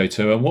PGA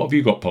Tour. And what have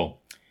you got,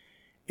 Paul?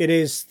 It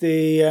is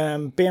the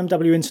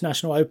BMW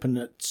International Open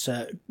at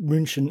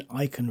München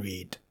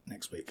Eichenried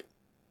next week.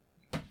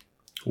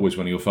 Always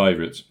one of your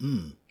favourites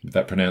with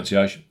that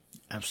pronunciation.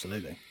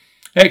 Absolutely.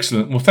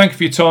 Excellent. Well, thank you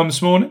for your time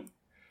this morning.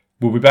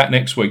 We'll be back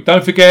next week.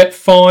 Don't forget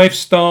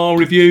 5-star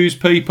reviews,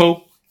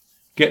 people.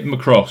 Get them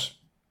across.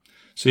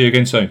 See you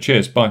again soon.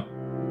 Cheers. Bye.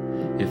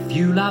 If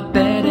you like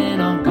betting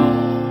on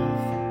golf,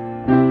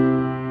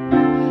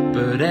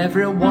 but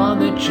everyone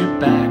that you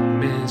back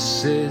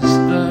misses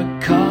the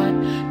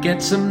cut,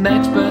 get some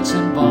experts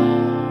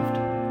involved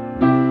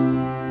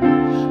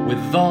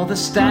with all the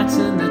stats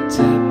and the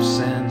tips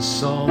and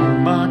so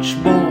much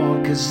more.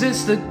 'Cause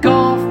it's the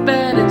golf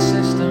betting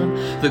system.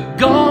 The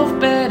golf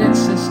betting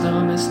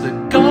system is the